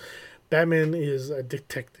Knight is Batman is a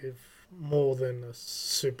detective more than a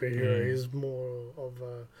superhero. He's more of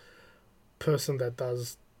a person that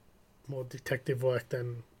does more detective work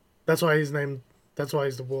than. That's why he's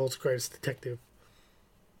the world's greatest detective.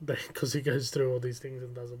 Because he goes through all these things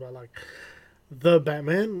and does it. But like the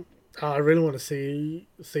Batman, I really want to see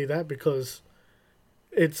that because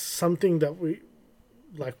it's something that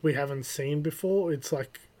we haven't seen before. It's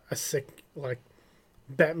like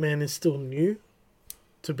Batman is still new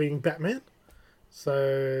to being Batman.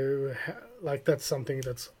 So, like, that's something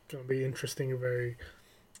that's going to be interesting and very,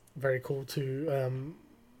 very cool to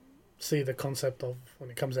see the concept of when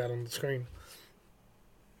it comes out on the screen.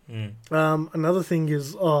 Another thing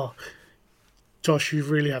is, Josh, you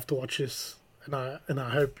really have to watch this, and I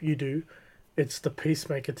hope you do. It's the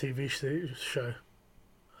Peacemaker TV show.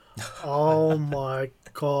 Oh my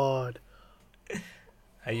god!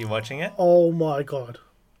 Are you watching it? Oh my god!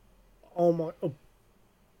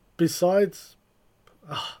 Besides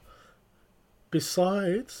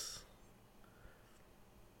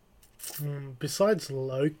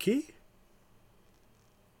Loki,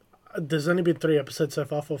 there's only been 3 episodes so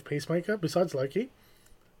far for Peacemaker. Besides Loki,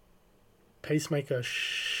 Peacemaker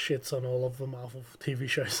shits on all of the Marvel TV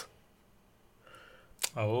shows.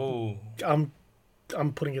 Oh, I'm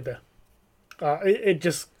putting it there. It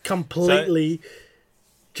just completely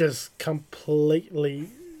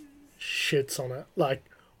shits on it. Like,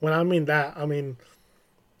 when I mean that, I mean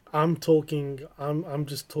I'm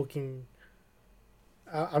just talking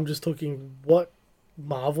what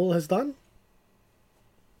Marvel has done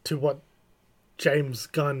to what James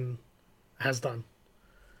Gunn has done.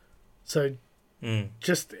 So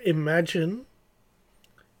just imagine,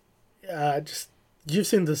 you've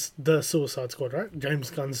seen the Suicide Squad, right? James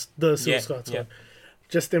Gunn's The Suicide Squad. Yeah.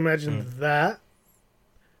 Just imagine that,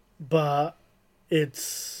 but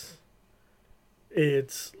it's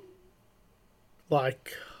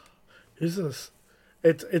like, who's this?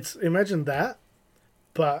 It's imagine that,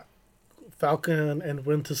 but Falcon and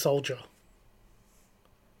Winter Soldier.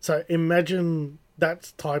 So imagine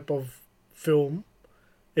that type of film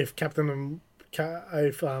if Falcon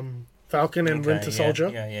and Winter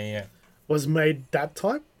Soldier was made that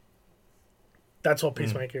type. That's what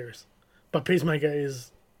Peacemaker is. But Peacemaker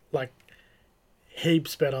is like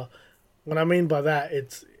heaps better. What I mean by that,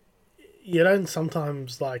 it's you don't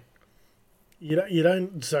sometimes like you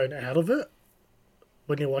don't zone out of it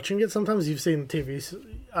when you're watching it. Sometimes you've seen TV.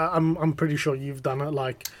 I'm pretty sure you've done it.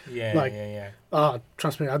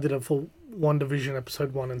 Trust me, I did it for WandaVision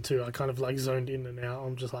episode 1 and 2. I kind of like zoned in and out.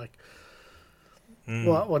 I'm just like,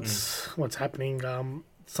 what's happening?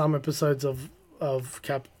 Some episodes of of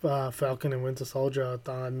Falcon and Winter Soldier. I've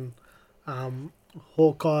done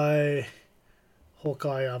Hawkeye.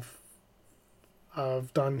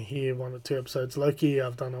 I've done here 1 or 2 episodes. Loki,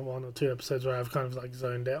 I've done 1 or 2 episodes where I've kind of like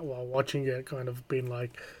zoned out while watching it, kind of been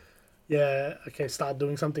like, yeah, okay, start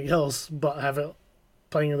doing something else, but have it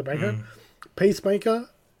playing in the background. Peacemaker,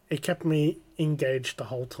 it kept me engaged the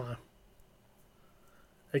whole time.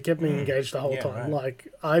 It kept me engaged the whole time. Right. Like,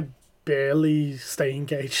 I barely stay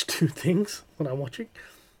engaged to things when I'm watching,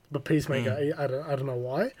 but Peacemaker, I don't know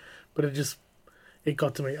why, but it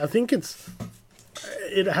got to me. I think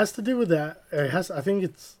it has to do with that. I think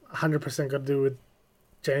it's 100% got to do with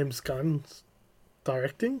James Gunn's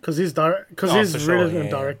directing, because he's written and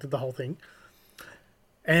directed the whole thing,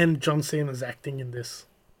 and John Cena's acting in this.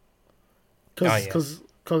 Because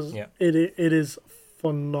it is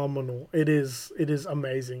phenomenal. It is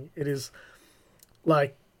amazing. It is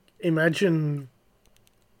like, imagine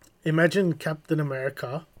Captain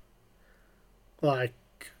America, like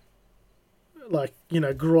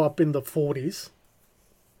grew up in the 40s,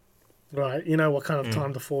 right? You know what kind of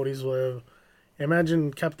time the 40s were.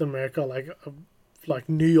 Imagine Captain America, like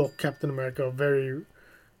New York Captain America, very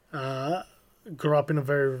grew up in a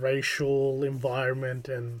very racial environment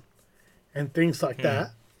and things like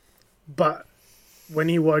that. But when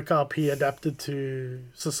he woke up, he adapted to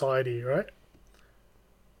society, right?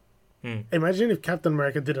 Imagine if Captain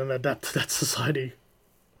America didn't adapt to that society.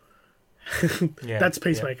 That's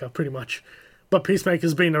Peacemaker, pretty much. But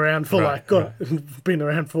Peacemaker's been around for been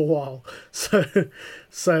around for a while. So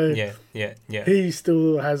he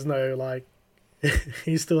still has no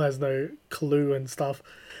he still has no clue and stuff.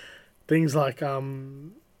 Things like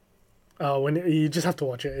when you just have to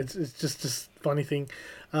watch it. It's just funny thing.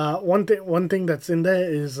 One thing that's in there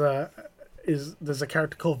is there's a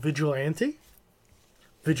character called Vigilante.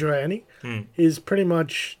 Vigilante is pretty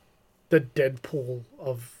much the Deadpool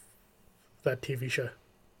of that TV show.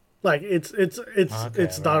 Like it's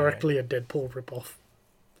directly a Deadpool ripoff,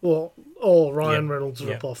 or Ryan Reynolds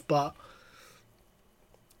ripoff, but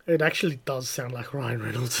it actually does sound like Ryan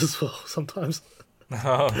Reynolds as well sometimes.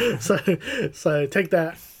 Oh. So take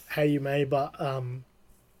that how you may, but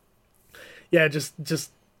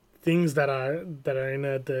just things that are in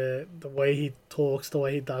it, the way he talks, the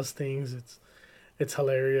way he does things, it's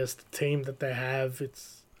hilarious. The team that they have,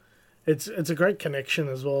 it's a great connection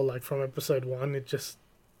as well. Like from episode 1, it just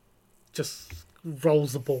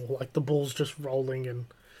rolls the ball, like the ball's just rolling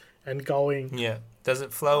and going. Yeah. Does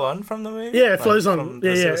it flow on from the movie? Yeah, it flows on.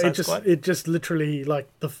 Yeah. Squad? It just literally, like,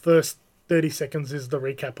 the first 30 seconds is the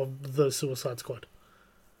recap of the Suicide Squad.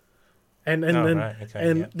 And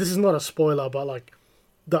this is not a spoiler, but like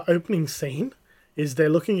the opening scene is they're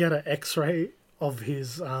looking at an X-ray of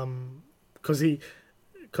his because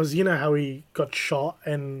you know how he got shot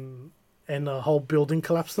and a whole building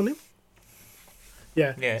collapsed on him.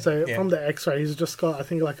 Yeah. So from the X-ray, he's just got, I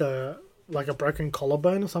think, like a broken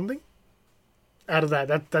collarbone or something. Out of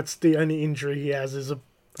that's the only injury he has is the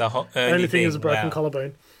only thing is a broken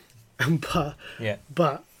collarbone.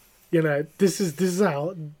 But you know, this is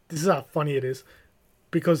how funny it is,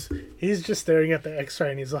 because he's just staring at the X-ray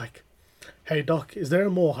and he's like, "Hey doc, is there a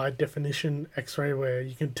more high definition X-ray where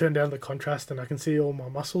you can turn down the contrast and I can see all my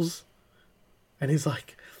muscles?" And he's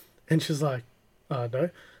like, and she's like, "No."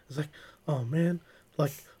 It's like, "Oh man,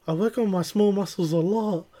 like I work on my small muscles a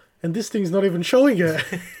lot, and this thing's not even showing it."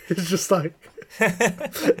 It's just like,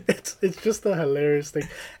 it's just a hilarious thing.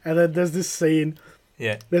 And then there's this scene.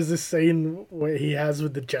 Yeah. There's this scene where he has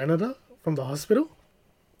with the janitor from the hospital.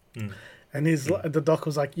 And the doc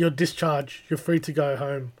was like, "You're discharged. You're free to go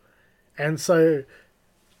home." And so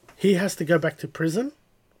he has to go back to prison,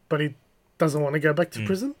 but he doesn't want to go back to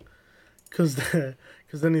prison because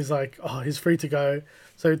then he's like, "Oh, he's free to go."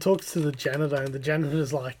 So he talks to the janitor, and the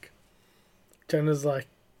janitor's like,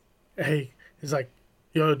 "Hey," he's like,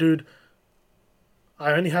 "Yo, dude,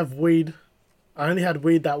 I only have weed. I only had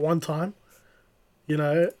weed that one time. You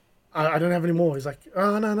know, I don't have any more." He's like,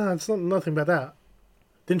 "Oh, no, it's nothing about that.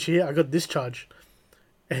 Didn't you hear? I got discharged."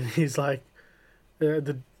 And he's like,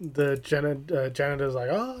 the janitor's like,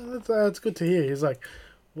 "Oh, that's good to hear." He's like,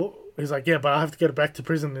 "Well," he's like, "Yeah, but I have to go back to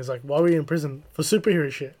prison." He's like, "Why were you in prison?" "For superhero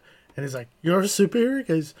shit." And he's like, "You're a superhero?" He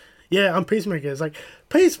goes, "Yeah, I'm Peacemaker." He's like,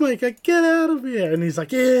 "Peacemaker, get out of here." And he's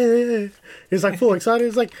like, "Yeah." He's like full excited.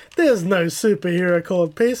 He's like, "There's no superhero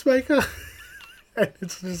called Peacemaker." And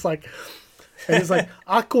it's just like, and he's like,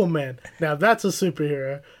 "Aquaman, now that's a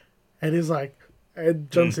superhero." And he's like,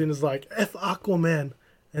 and John Cena's like, "F Aquaman."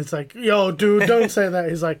 And it's like, "Yo, dude, don't say that."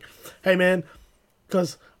 He's like, "Hey man,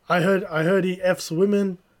 because I heard he F's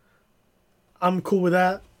women. I'm cool with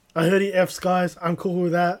that. I heard he F's guys. I'm cool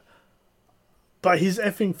with that. but he's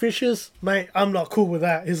effing fishes, mate. I'm not cool with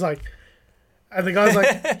that. He's like, and the guy's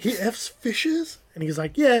like, he F's fishes? And he's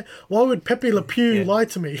like, yeah, why would Pepe Le Pew lie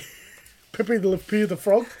to me? Pepe Le Pew the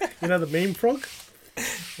frog, you know, the meme frog?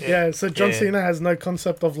 Yeah, so John Cena has no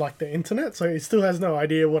concept of like the internet, so he still has no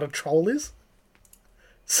idea what a troll is.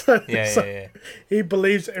 So, he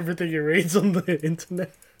believes everything he reads on the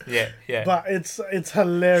internet. Yeah. But it's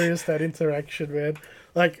hilarious, that interaction, man.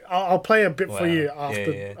 Like, I'll play a bit for you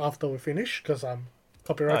after we finish, because I'm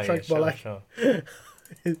copyright strike, but like,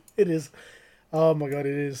 it is, oh my god,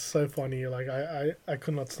 it is so funny. Like, I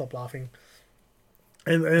could not stop laughing.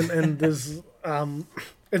 And there's,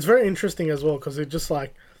 it's very interesting as well, because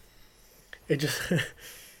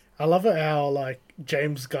I love it how, like,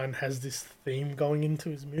 James Gunn has this theme going into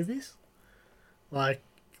his movies. Like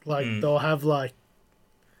they'll have, like,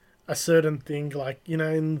 a certain thing, like, you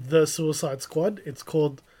know, in the Suicide Squad, it's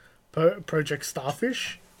called Project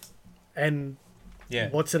Starfish. And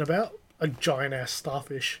what's it about? A giant-ass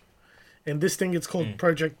starfish. In this thing, it's called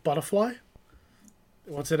Project Butterfly.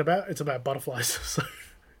 What's it about? It's about butterflies.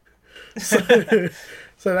 So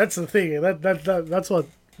that's the thing. That's what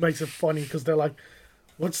makes it funny, because they're like,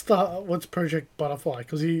 what's Project Butterfly?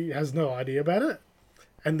 Because he has no idea about it,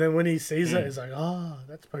 and then when he sees it, he's like,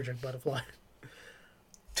 that's Project Butterfly.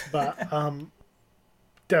 But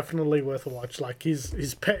definitely worth a watch. Like,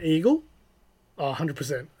 his pet eagle,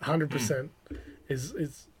 100%, is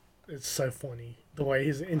it's so funny the way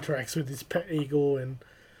he interacts with his pet eagle, and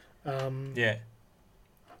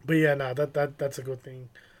But yeah, no, that's a good thing.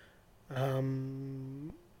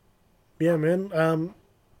 Yeah, man.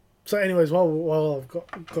 So anyways, while I've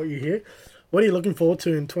got you here, what are you looking forward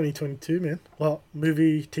to in 2022, man? Well,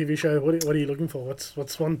 movie, TV show, what are you looking for?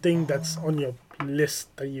 What's one thing that's on your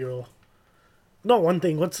list that you're... Not one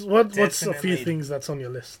thing, what's a few things that's on your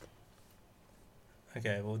list?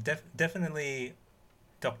 Okay, well, definitely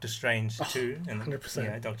Doctor Strange 2, and 100%. You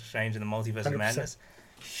know, Doctor Strange and the Multiverse 100%. of Madness.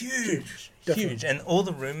 Huge, Definitely. and all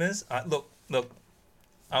the rumors. Look,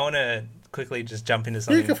 I want to quickly just jump into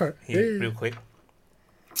something go for it. here real quick.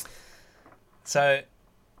 So,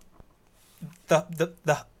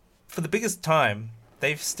 the for the biggest time,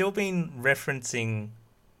 they've still been referencing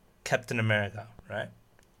Captain America, right?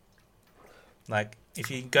 Like, if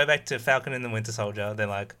you go back to Falcon and the Winter Soldier, they're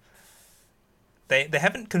like, they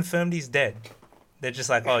haven't confirmed he's dead. They're just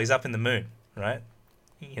like, oh, he's up in the moon, right?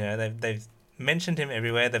 You know, they've mentioned him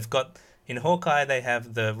everywhere. They've got, in Hawkeye, they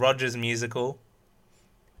have the Rogers musical.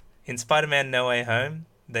 In Spider-Man No Way Home,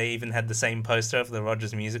 they even had the same poster of the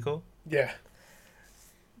Rogers musical. Yeah.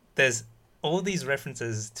 There's all these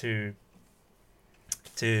references to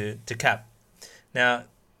Cap. Now,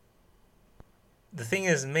 the thing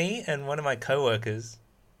is, me and one of my co-workers,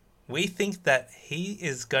 we think that he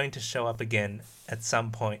is going to show up again at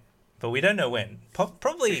some point, but we don't know when.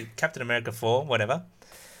 Probably Captain America 4, whatever.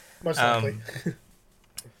 Most likely.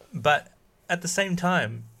 But at the same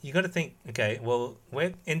time, you got to think, okay, well,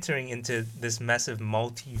 we're entering into this massive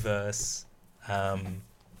multiverse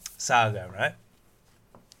saga, right?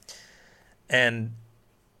 And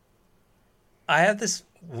I have this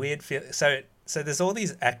weird feel. So there's all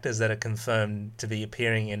these actors that are confirmed to be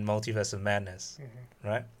appearing in Multiverse of Madness,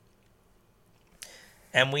 right?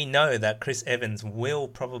 And we know that Chris Evans will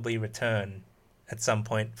probably return at some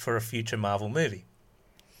point for a future Marvel movie.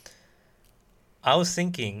 I was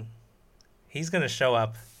thinking he's going to show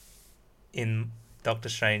up in Doctor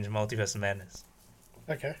Strange Multiverse of Madness.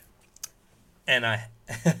 Okay. And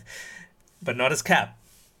but not as Cap.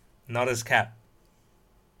 Not as Cap.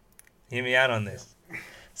 Hear me out on this.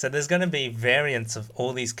 So there's going to be variants of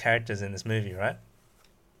all these characters in this movie, right?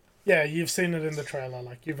 Yeah, you've seen it in the trailer.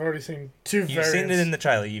 Like, you've already seen two variants. You've seen it in the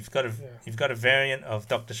trailer. You've got a variant of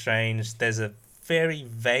Doctor Strange. There's a very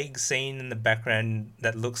vague scene in the background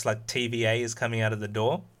that looks like TVA is coming out of the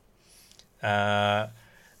door.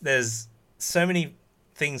 There's so many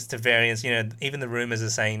things to variants. You know, even the rumors are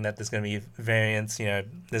saying that there's going to be variants. You know,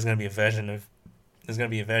 there's going to be a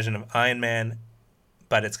version of Iron Man,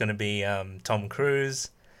 but it's going to be Tom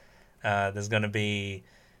Cruise. There's going to be,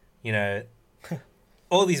 you know,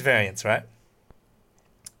 all these variants, right?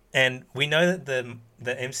 And we know that the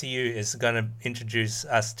MCU is going to introduce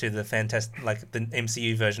us to the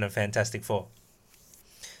MCU version of Fantastic Four.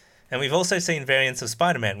 And we've also seen variants of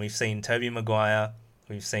Spider-Man. We've seen Tobey Maguire.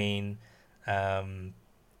 We've seen Andrew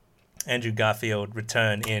Garfield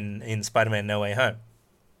return in Spider-Man No Way Home.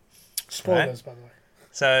 Spoilers, by the way.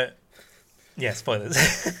 So, yeah, spoilers.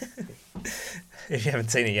 If you haven't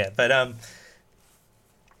seen it yet. But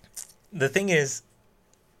the thing is,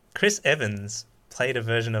 Chris Evans played a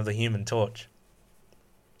version of the Human Torch.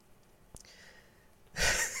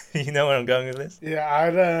 You know where I'm going with this? Yeah,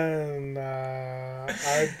 I don't.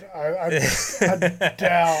 I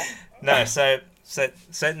doubt. No, so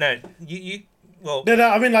no, you well. No,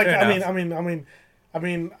 I mean, like, fair I enough.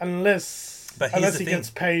 mean, unless But here's he the gets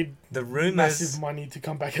thing. paid The rumors. massive money to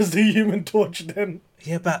come back as the Human Torch, then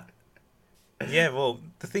Yeah, but well,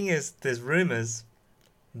 the thing is, there's rumors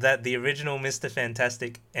that the original Mr.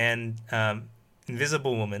 Fantastic and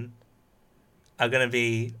Invisible Woman are going to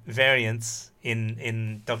be variants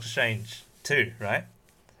in Doctor Strange too, right?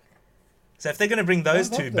 So if they're going to bring those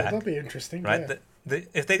two back, that'd be interesting, right? Yeah.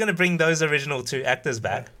 If they're going to bring those original two actors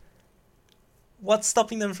back, what's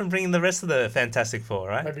stopping them from bringing the rest of the Fantastic Four,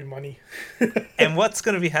 right? Maybe money. And what's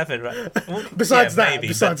going to be happening, right? Well, Besides yeah, that, maybe,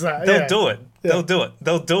 besides but that, they'll yeah. do it. Yeah. They'll do it.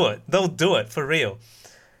 They'll do it. They'll do it for real.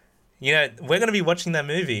 You know, we're going to be watching that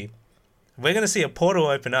movie. We're going to see a portal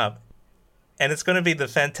open up, and it's going to be the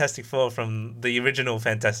Fantastic Four from the original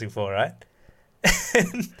Fantastic Four, right?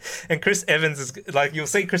 And Chris Evans is like, you'll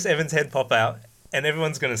see Chris Evans' head pop out, and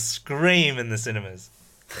everyone's going to scream in the cinemas.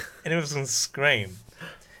 And everyone's going to scream.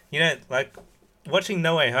 You know, like watching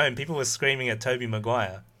No Way Home, people were screaming at Tobey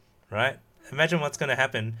Maguire, right? Imagine what's going to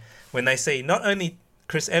happen when they see not only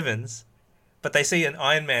Chris Evans, but they see an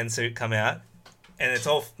Iron Man suit come out, and it's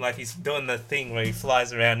all like he's doing the thing where he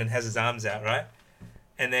flies around and has his arms out, right?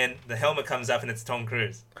 And then the helmet comes up and it's Tom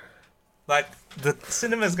Cruise. Like, the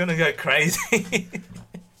cinema's going to go crazy.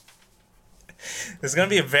 There's going to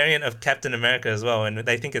be a variant of Captain America as well, and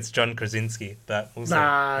they think it's John Krasinski, but we'll see.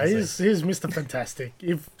 Nah, We'll see. he's Mr. Fantastic.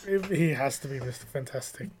 If he has to be Mr.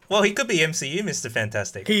 Fantastic. Well, he could be MCU Mr.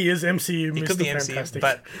 Fantastic. He is MCU He Mr. could be Fantastic.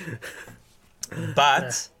 MCU,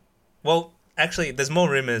 but well, actually, there's more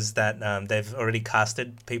rumors that they've already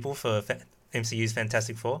casted people for MCU's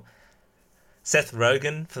Fantastic Four. Seth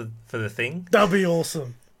Rogen for the Thing. That'd be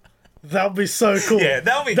awesome. That'd be so cool. Yeah,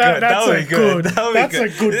 that'll be good. That'll be good. That's a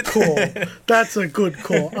good call. That's a good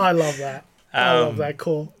call. I love that. I love that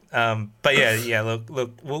call. But yeah.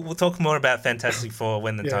 Look. We'll talk more about Fantastic Four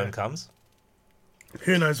when the time comes.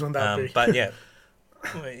 Who knows when that'll be? But yeah,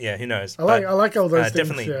 who knows? I like all those things.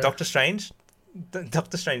 Definitely, Yeah. Doctor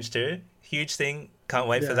Strange 2, huge thing. Can't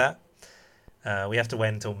wait for that. We have to wait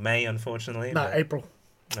until May, unfortunately. No, but, April.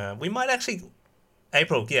 We might actually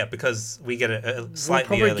April, yeah, because we get it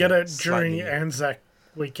slightly We'll probably earlier, get it slightly- during Anzac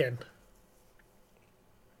weekend.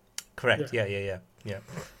 Correct. Yeah.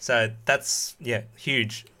 So that's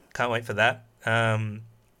huge. Can't wait for that. I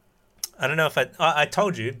don't know if I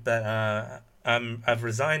told you, but I've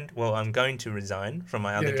resigned. Well, I'm going to resign from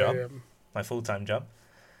my other job, my full-time job.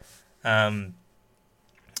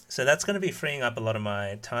 So that's going to be freeing up a lot of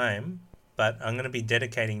my time, but I'm going to be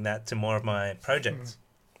dedicating that to more of my projects.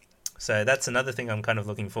 So that's another thing I'm kind of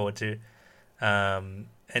looking forward to, and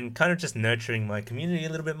kind of just nurturing my community a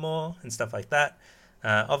little bit more and stuff like that.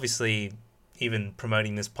 Obviously, even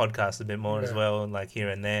promoting this podcast a bit more as well, like here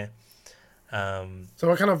and there. So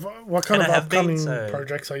what kind of upcoming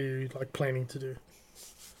projects are you like planning to do?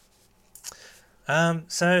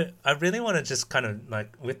 So I really want to just kind of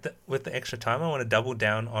like with the extra time, I want to double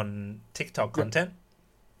down on TikTok content.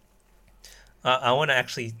 I want to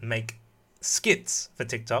actually make skits for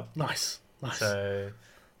TikTok. Nice. So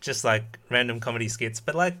just like random comedy skits,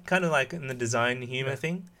 but like kind of like in the design humor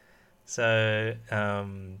thing. So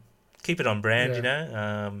keep it on brand, you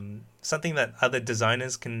know, something that other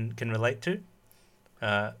designers can relate to,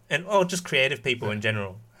 or just creative people in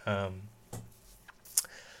general.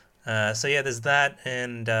 So yeah, there's that,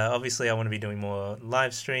 and obviously I want to be doing more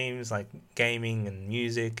live streams like gaming and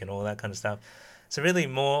music and all that kind of stuff. So really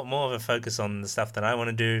more of a focus on the stuff that I want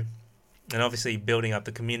to do, and obviously building up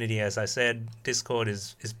the community. As I said, Discord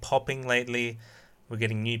is popping lately. We're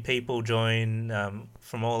getting new people join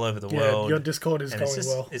from all over the world. Your Discord is and going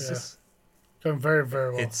well. It's just going very,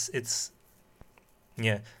 very well. It's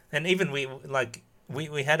and even we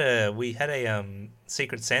had a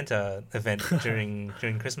Secret Santa event during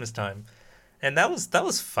Christmas time, and that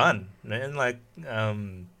was fun, man. Like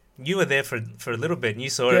you were there for a little bit, and you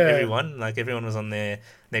saw everyone. Like everyone was on their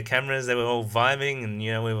cameras. They were all vibing, and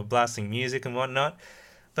you know we were blasting music and whatnot.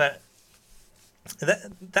 But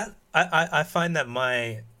that I find that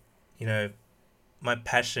my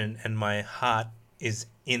passion and my heart is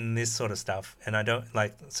in this sort of stuff, and I don't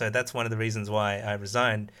like. So that's one of the reasons why I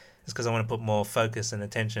resigned, is because I want to put more focus and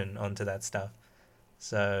attention onto that stuff.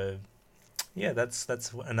 So yeah, that's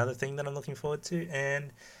another thing that I'm looking forward to,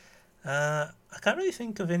 and I can't really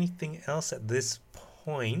think of anything else at this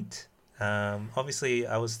point. Obviously,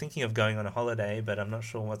 I was thinking of going on a holiday, but I'm not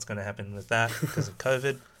sure what's going to happen with that because of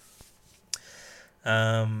COVID.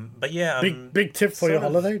 But yeah, big tip for your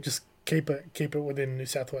holiday: just keep it within New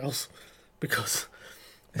South Wales, because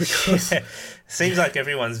because Seems like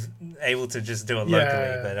everyone's able to just do it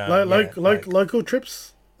locally, but local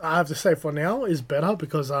trips, I have to say for now is better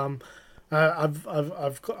because I've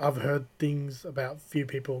heard things about few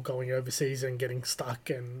people going overseas and getting stuck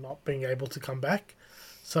and not being able to come back.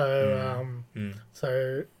 So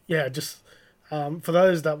so yeah, just for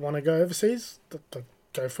those that want to go overseas,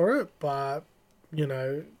 go for it. But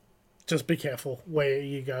just be careful where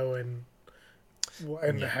you go and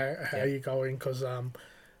how you're going, because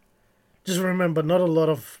just remember, not a lot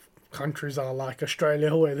of countries are like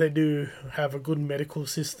Australia, where they do have a good medical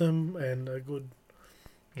system and a good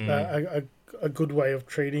a good way of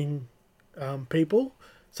treating people.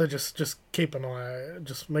 So just keep an eye.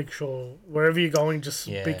 Just make sure wherever you're going, just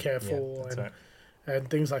be careful and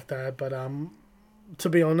things like that. But to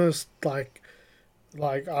be honest, like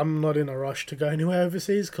I'm not in a rush to go anywhere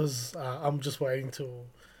overseas, because I'm just waiting till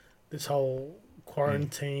this whole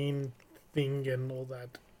quarantine thing and all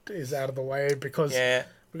that is out of the way. Because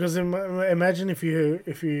imagine if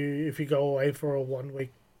you go away for a 1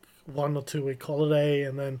 or 2 week holiday,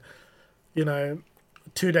 and then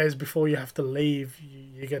 2 days before you have to leave,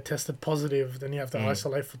 you get tested positive, then you have to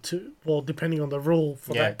isolate for 2. Well, depending on the rule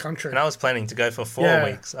for that country. And I was planning to go for 4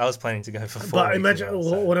 weeks. I was planning to go for 4 weeks. But imagine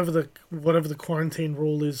whatever the quarantine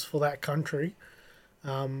rule is for that country.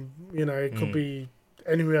 It could be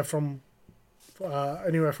anywhere from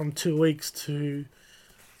 2 weeks to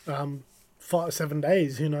 7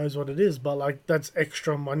 days. Who knows what it is? But that's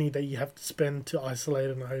extra money that you have to spend to isolate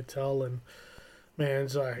in a hotel, and man,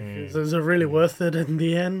 it's like, is it really worth it in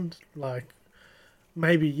the end?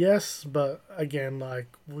 Maybe yes, but again,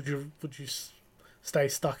 would you stay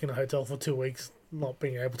stuck in a hotel for 2 weeks, not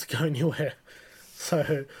being able to go anywhere?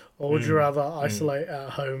 So, or would you rather isolate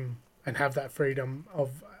at home and have that freedom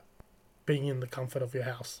of being in the comfort of your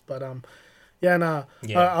house? But I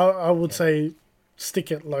would say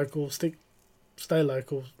stick it local, stay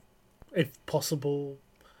local, if possible.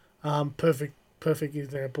 Perfect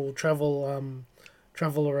example.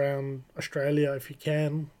 Travel around Australia if you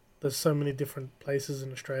can. There's so many different places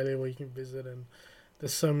in Australia where you can visit, and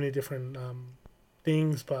there's so many different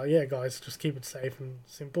things. But yeah, guys, just keep it safe and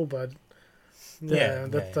simple. But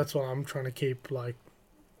that's what I'm trying to keep,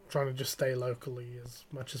 trying to just stay locally as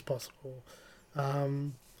much as possible. I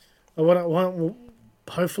want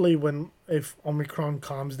hopefully if Omicron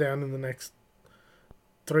calms down in the next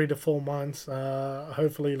 3 to 4 months,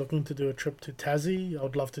 hopefully looking to do a trip to Tassie. I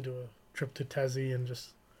would love to do a trip to Tassie and just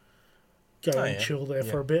go and chill there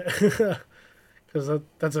for a bit, because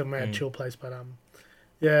that's a mad chill place. But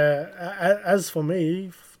as for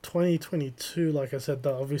me, 2022, like I said,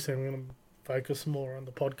 obviously I'm going to focus more on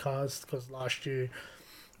the podcast, because last year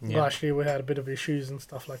we had a bit of issues and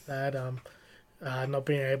stuff like that, not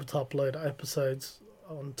being able to upload episodes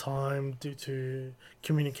on time due to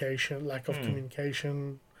lack of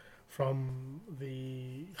communication from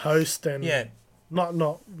the host, and not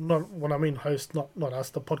when I mean host, not us,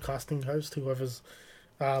 the podcasting host, whoever's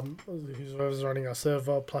running our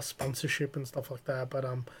server, plus sponsorship and stuff like that. But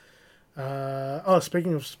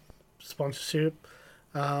speaking of sponsorship,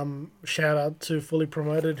 shout out to Fully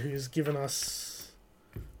Promoted, who's given us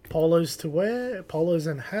polos to wear, polos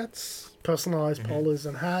and hats, personalized polos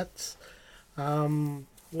and hats.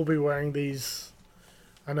 We'll be wearing these.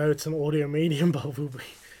 I know it's an audio medium, but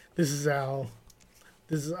this is our.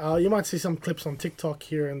 You might see some clips on TikTok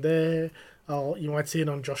here and there. You might see it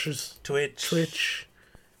on Josh's Twitch.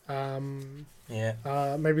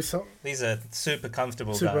 Maybe some. These are super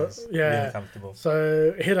comfortable, guys. Yeah, really comfortable.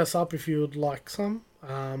 So hit us up if you would like some.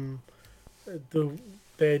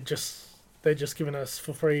 They're just giving us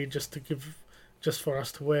for free, just for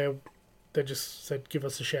us to wear. They just said give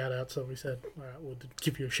us a shout out, so we said all right, we'll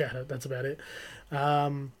give you a shout out. That's about it.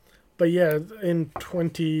 But yeah, in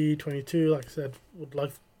 2022, like I said, would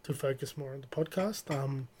like to focus more on the podcast.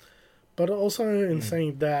 But also in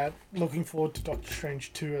saying that, looking forward to Doctor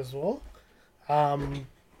Strange 2 as well.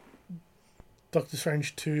 Doctor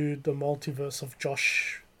Strange 2, the multiverse of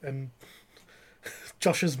Josh and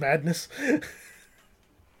Josh's madness,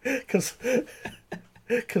 because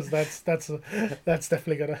that's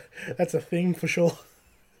definitely that's a thing for sure.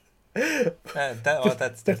 That's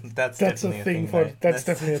definitely a thing. That's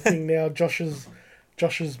definitely a thing now. Josh's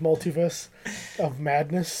multiverse of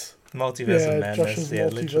madness. Multiverse of madness. Josh's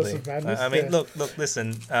multiverse literally. of madness. I mean, look.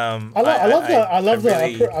 Listen. I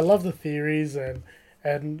love the theories and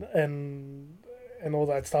all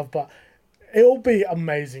that stuff. But it will be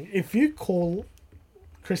amazing if you call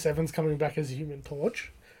Chris Evans coming back as Human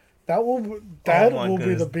Torch. That will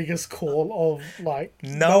be the biggest call of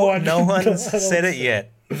no one said it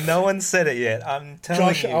yet. No one said it yet. I'm telling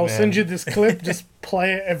Josh, you, I'll man. send you this clip. Just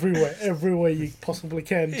play it everywhere you possibly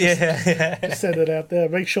can. Just send it out there.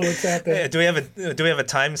 Make sure it's out there. Yeah, do we have a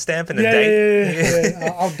timestamp and a Yeah, date?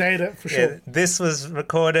 yeah. I'll date it for Yeah, sure. this was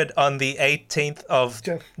recorded on the 18th of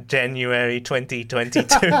January 2022.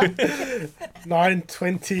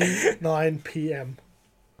 9:29 p.m.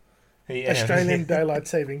 Australian Daylight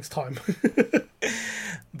Savings Time.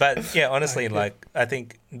 But yeah, honestly, like I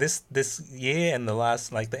think this year and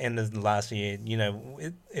the end of the last year, you know,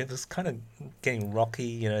 it was kind of getting rocky.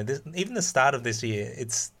 You know, even the start of this year,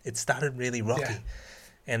 it started really rocky. Yeah.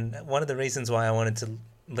 And one of the reasons why I wanted to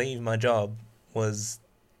leave my job was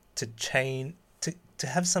to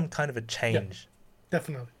have some kind of a change. Yeah,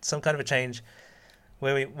 definitely. Some kind of a change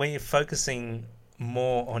where you're focusing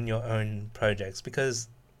more on your own projects, because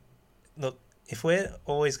look, if we're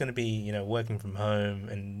always going to be, you know, working from home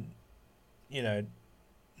and, you know,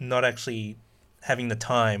 not actually having the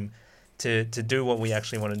time to do what we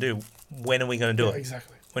actually want to do, when are we going to do it?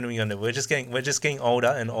 Exactly. When are we going to do it? We're just getting older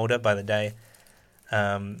and older by the day.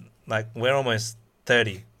 Like we're almost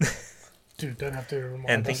 30. Dude, don't have to remind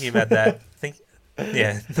and us. thinking about that,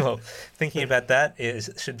 thinking about that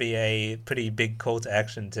should be a pretty big call to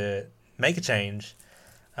action to make a change.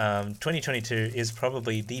 2022 is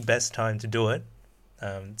probably the best time to do it.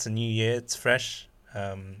 It's a new year. It's fresh.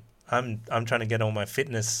 I'm trying to get all my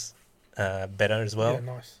fitness better as well. Yeah,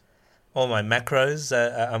 nice. All my macros.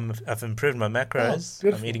 I've improved my macros.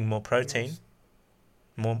 I'm eating more protein.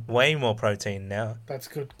 Nice. Way more protein now. That's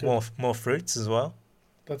good. More fruits as well.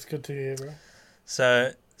 That's good to hear, bro.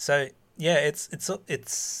 So yeah,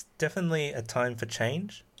 it's definitely a time for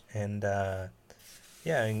change, and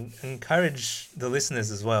encourage the listeners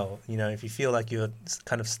as well. You know, if you feel like you're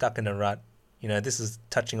kind of stuck in a rut, you know, this is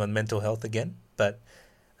touching on mental health again, but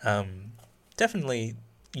definitely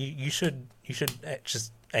you should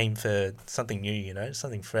just aim for something new. You know,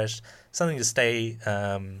 something fresh, something to stay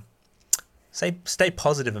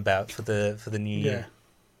positive about for the new year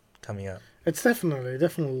coming up. It's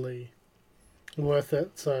definitely worth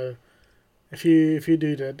it. So if you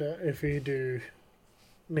do that, if you do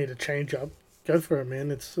need a change up, go for it, man.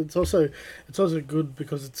 It's also good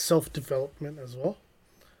because it's self-development as well.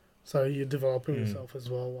 So you're developing yourself as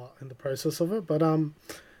well in the process of it. But as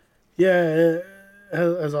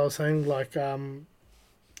I was saying, like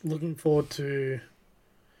looking forward to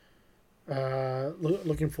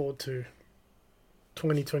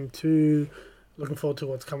 2022. Looking forward to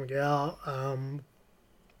what's coming out.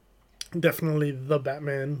 Definitely the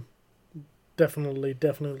Batman. Definitely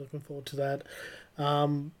looking forward to that.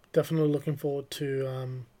 Definitely looking forward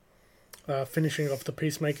to finishing off the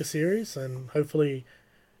Peacemaker series, and hopefully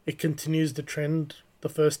it continues the trend. The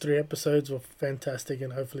first 3 episodes were fantastic,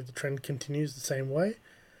 and hopefully the trend continues the same way.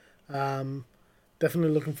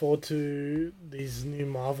 Definitely looking forward to these new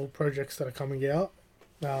Marvel projects that are coming out,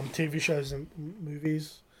 TV shows and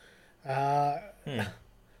movies.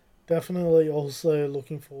 Definitely also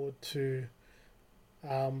looking forward to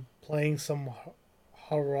playing some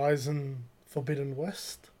Horizon Forbidden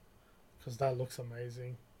West, because that looks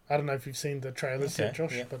amazing. I don't know if you've seen the trailers yet,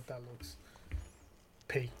 Josh, but that looks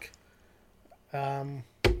peak.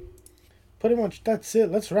 Pretty much that's it.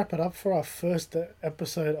 Let's wrap it up for our first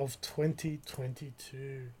episode of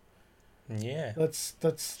 2022. Yeah.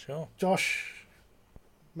 That's sure. Josh,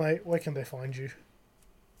 mate, where can they find you?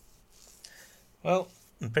 Well,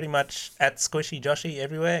 pretty much at Squishy Joshy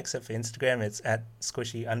everywhere, except for Instagram. It's at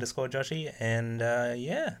Squishy_Joshy, and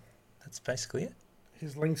that's basically it.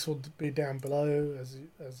 His links will be down below as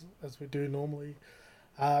we do normally.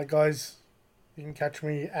 Guys, you can catch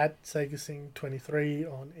me at SegaSing23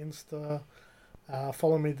 on Insta.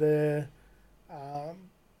 Follow me there.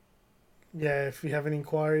 If you have any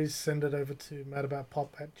inquiries, send it over to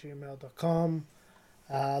madaboutpop@gmail.com.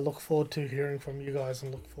 Look forward to hearing from you guys,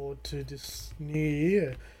 and look forward to this new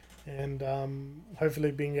year, and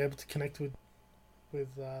hopefully being able to connect with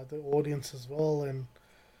the audience as well. And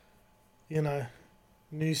you know,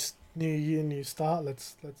 new year, new start.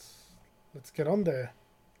 Let's get on there.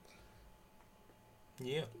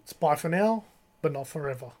 Yeah. It's bye for now, but not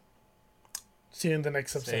forever. See you in the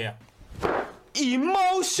next episode. See ya.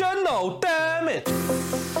 Emotional, damn it!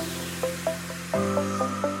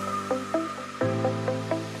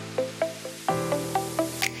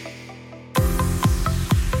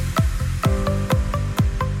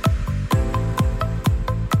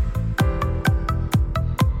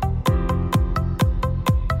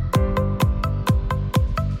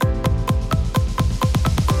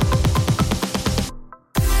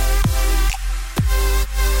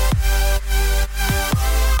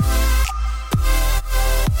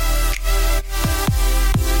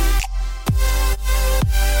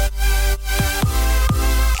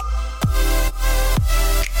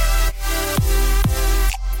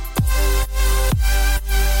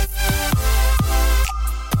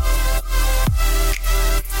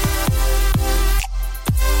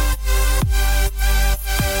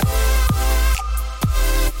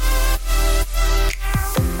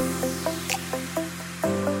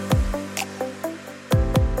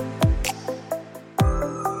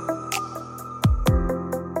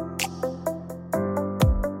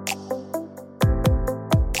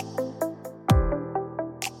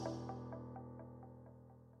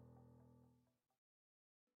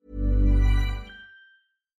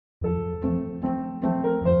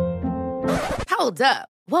 Hold up.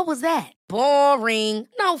 What was that? Boring.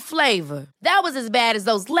 No flavor. That was as bad as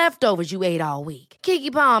those leftovers you ate all week.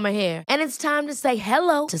 Keke Palmer here, and it's time to say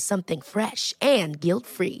hello to something fresh and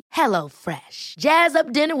guilt-free. Hello Fresh. Jazz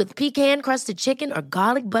up dinner with pecan-crusted chicken or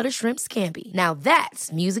garlic butter shrimp scampi. Now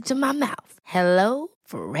that's music to my mouth. Hello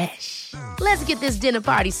Fresh. Let's get this dinner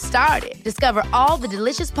party started. Discover all the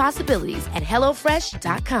delicious possibilities at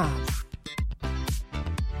HelloFresh.com.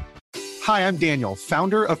 Hi, I'm Daniel,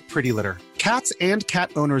 founder of Pretty Litter. Cats and cat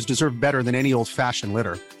owners deserve better than any old-fashioned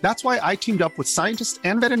litter. That's why I teamed up with scientists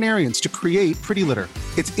and veterinarians to create Pretty Litter.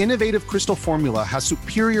 Its innovative crystal formula has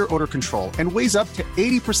superior odor control and weighs up to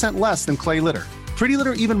 80% less than clay litter. Pretty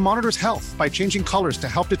Litter even monitors health by changing colors to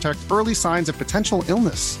help detect early signs of potential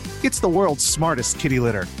illness. It's the world's smartest kitty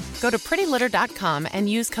litter. Go to prettylitter.com and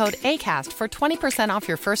use code ACAST for 20% off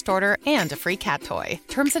your first order and a free cat toy.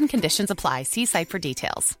 Terms and conditions apply. See site for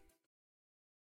details.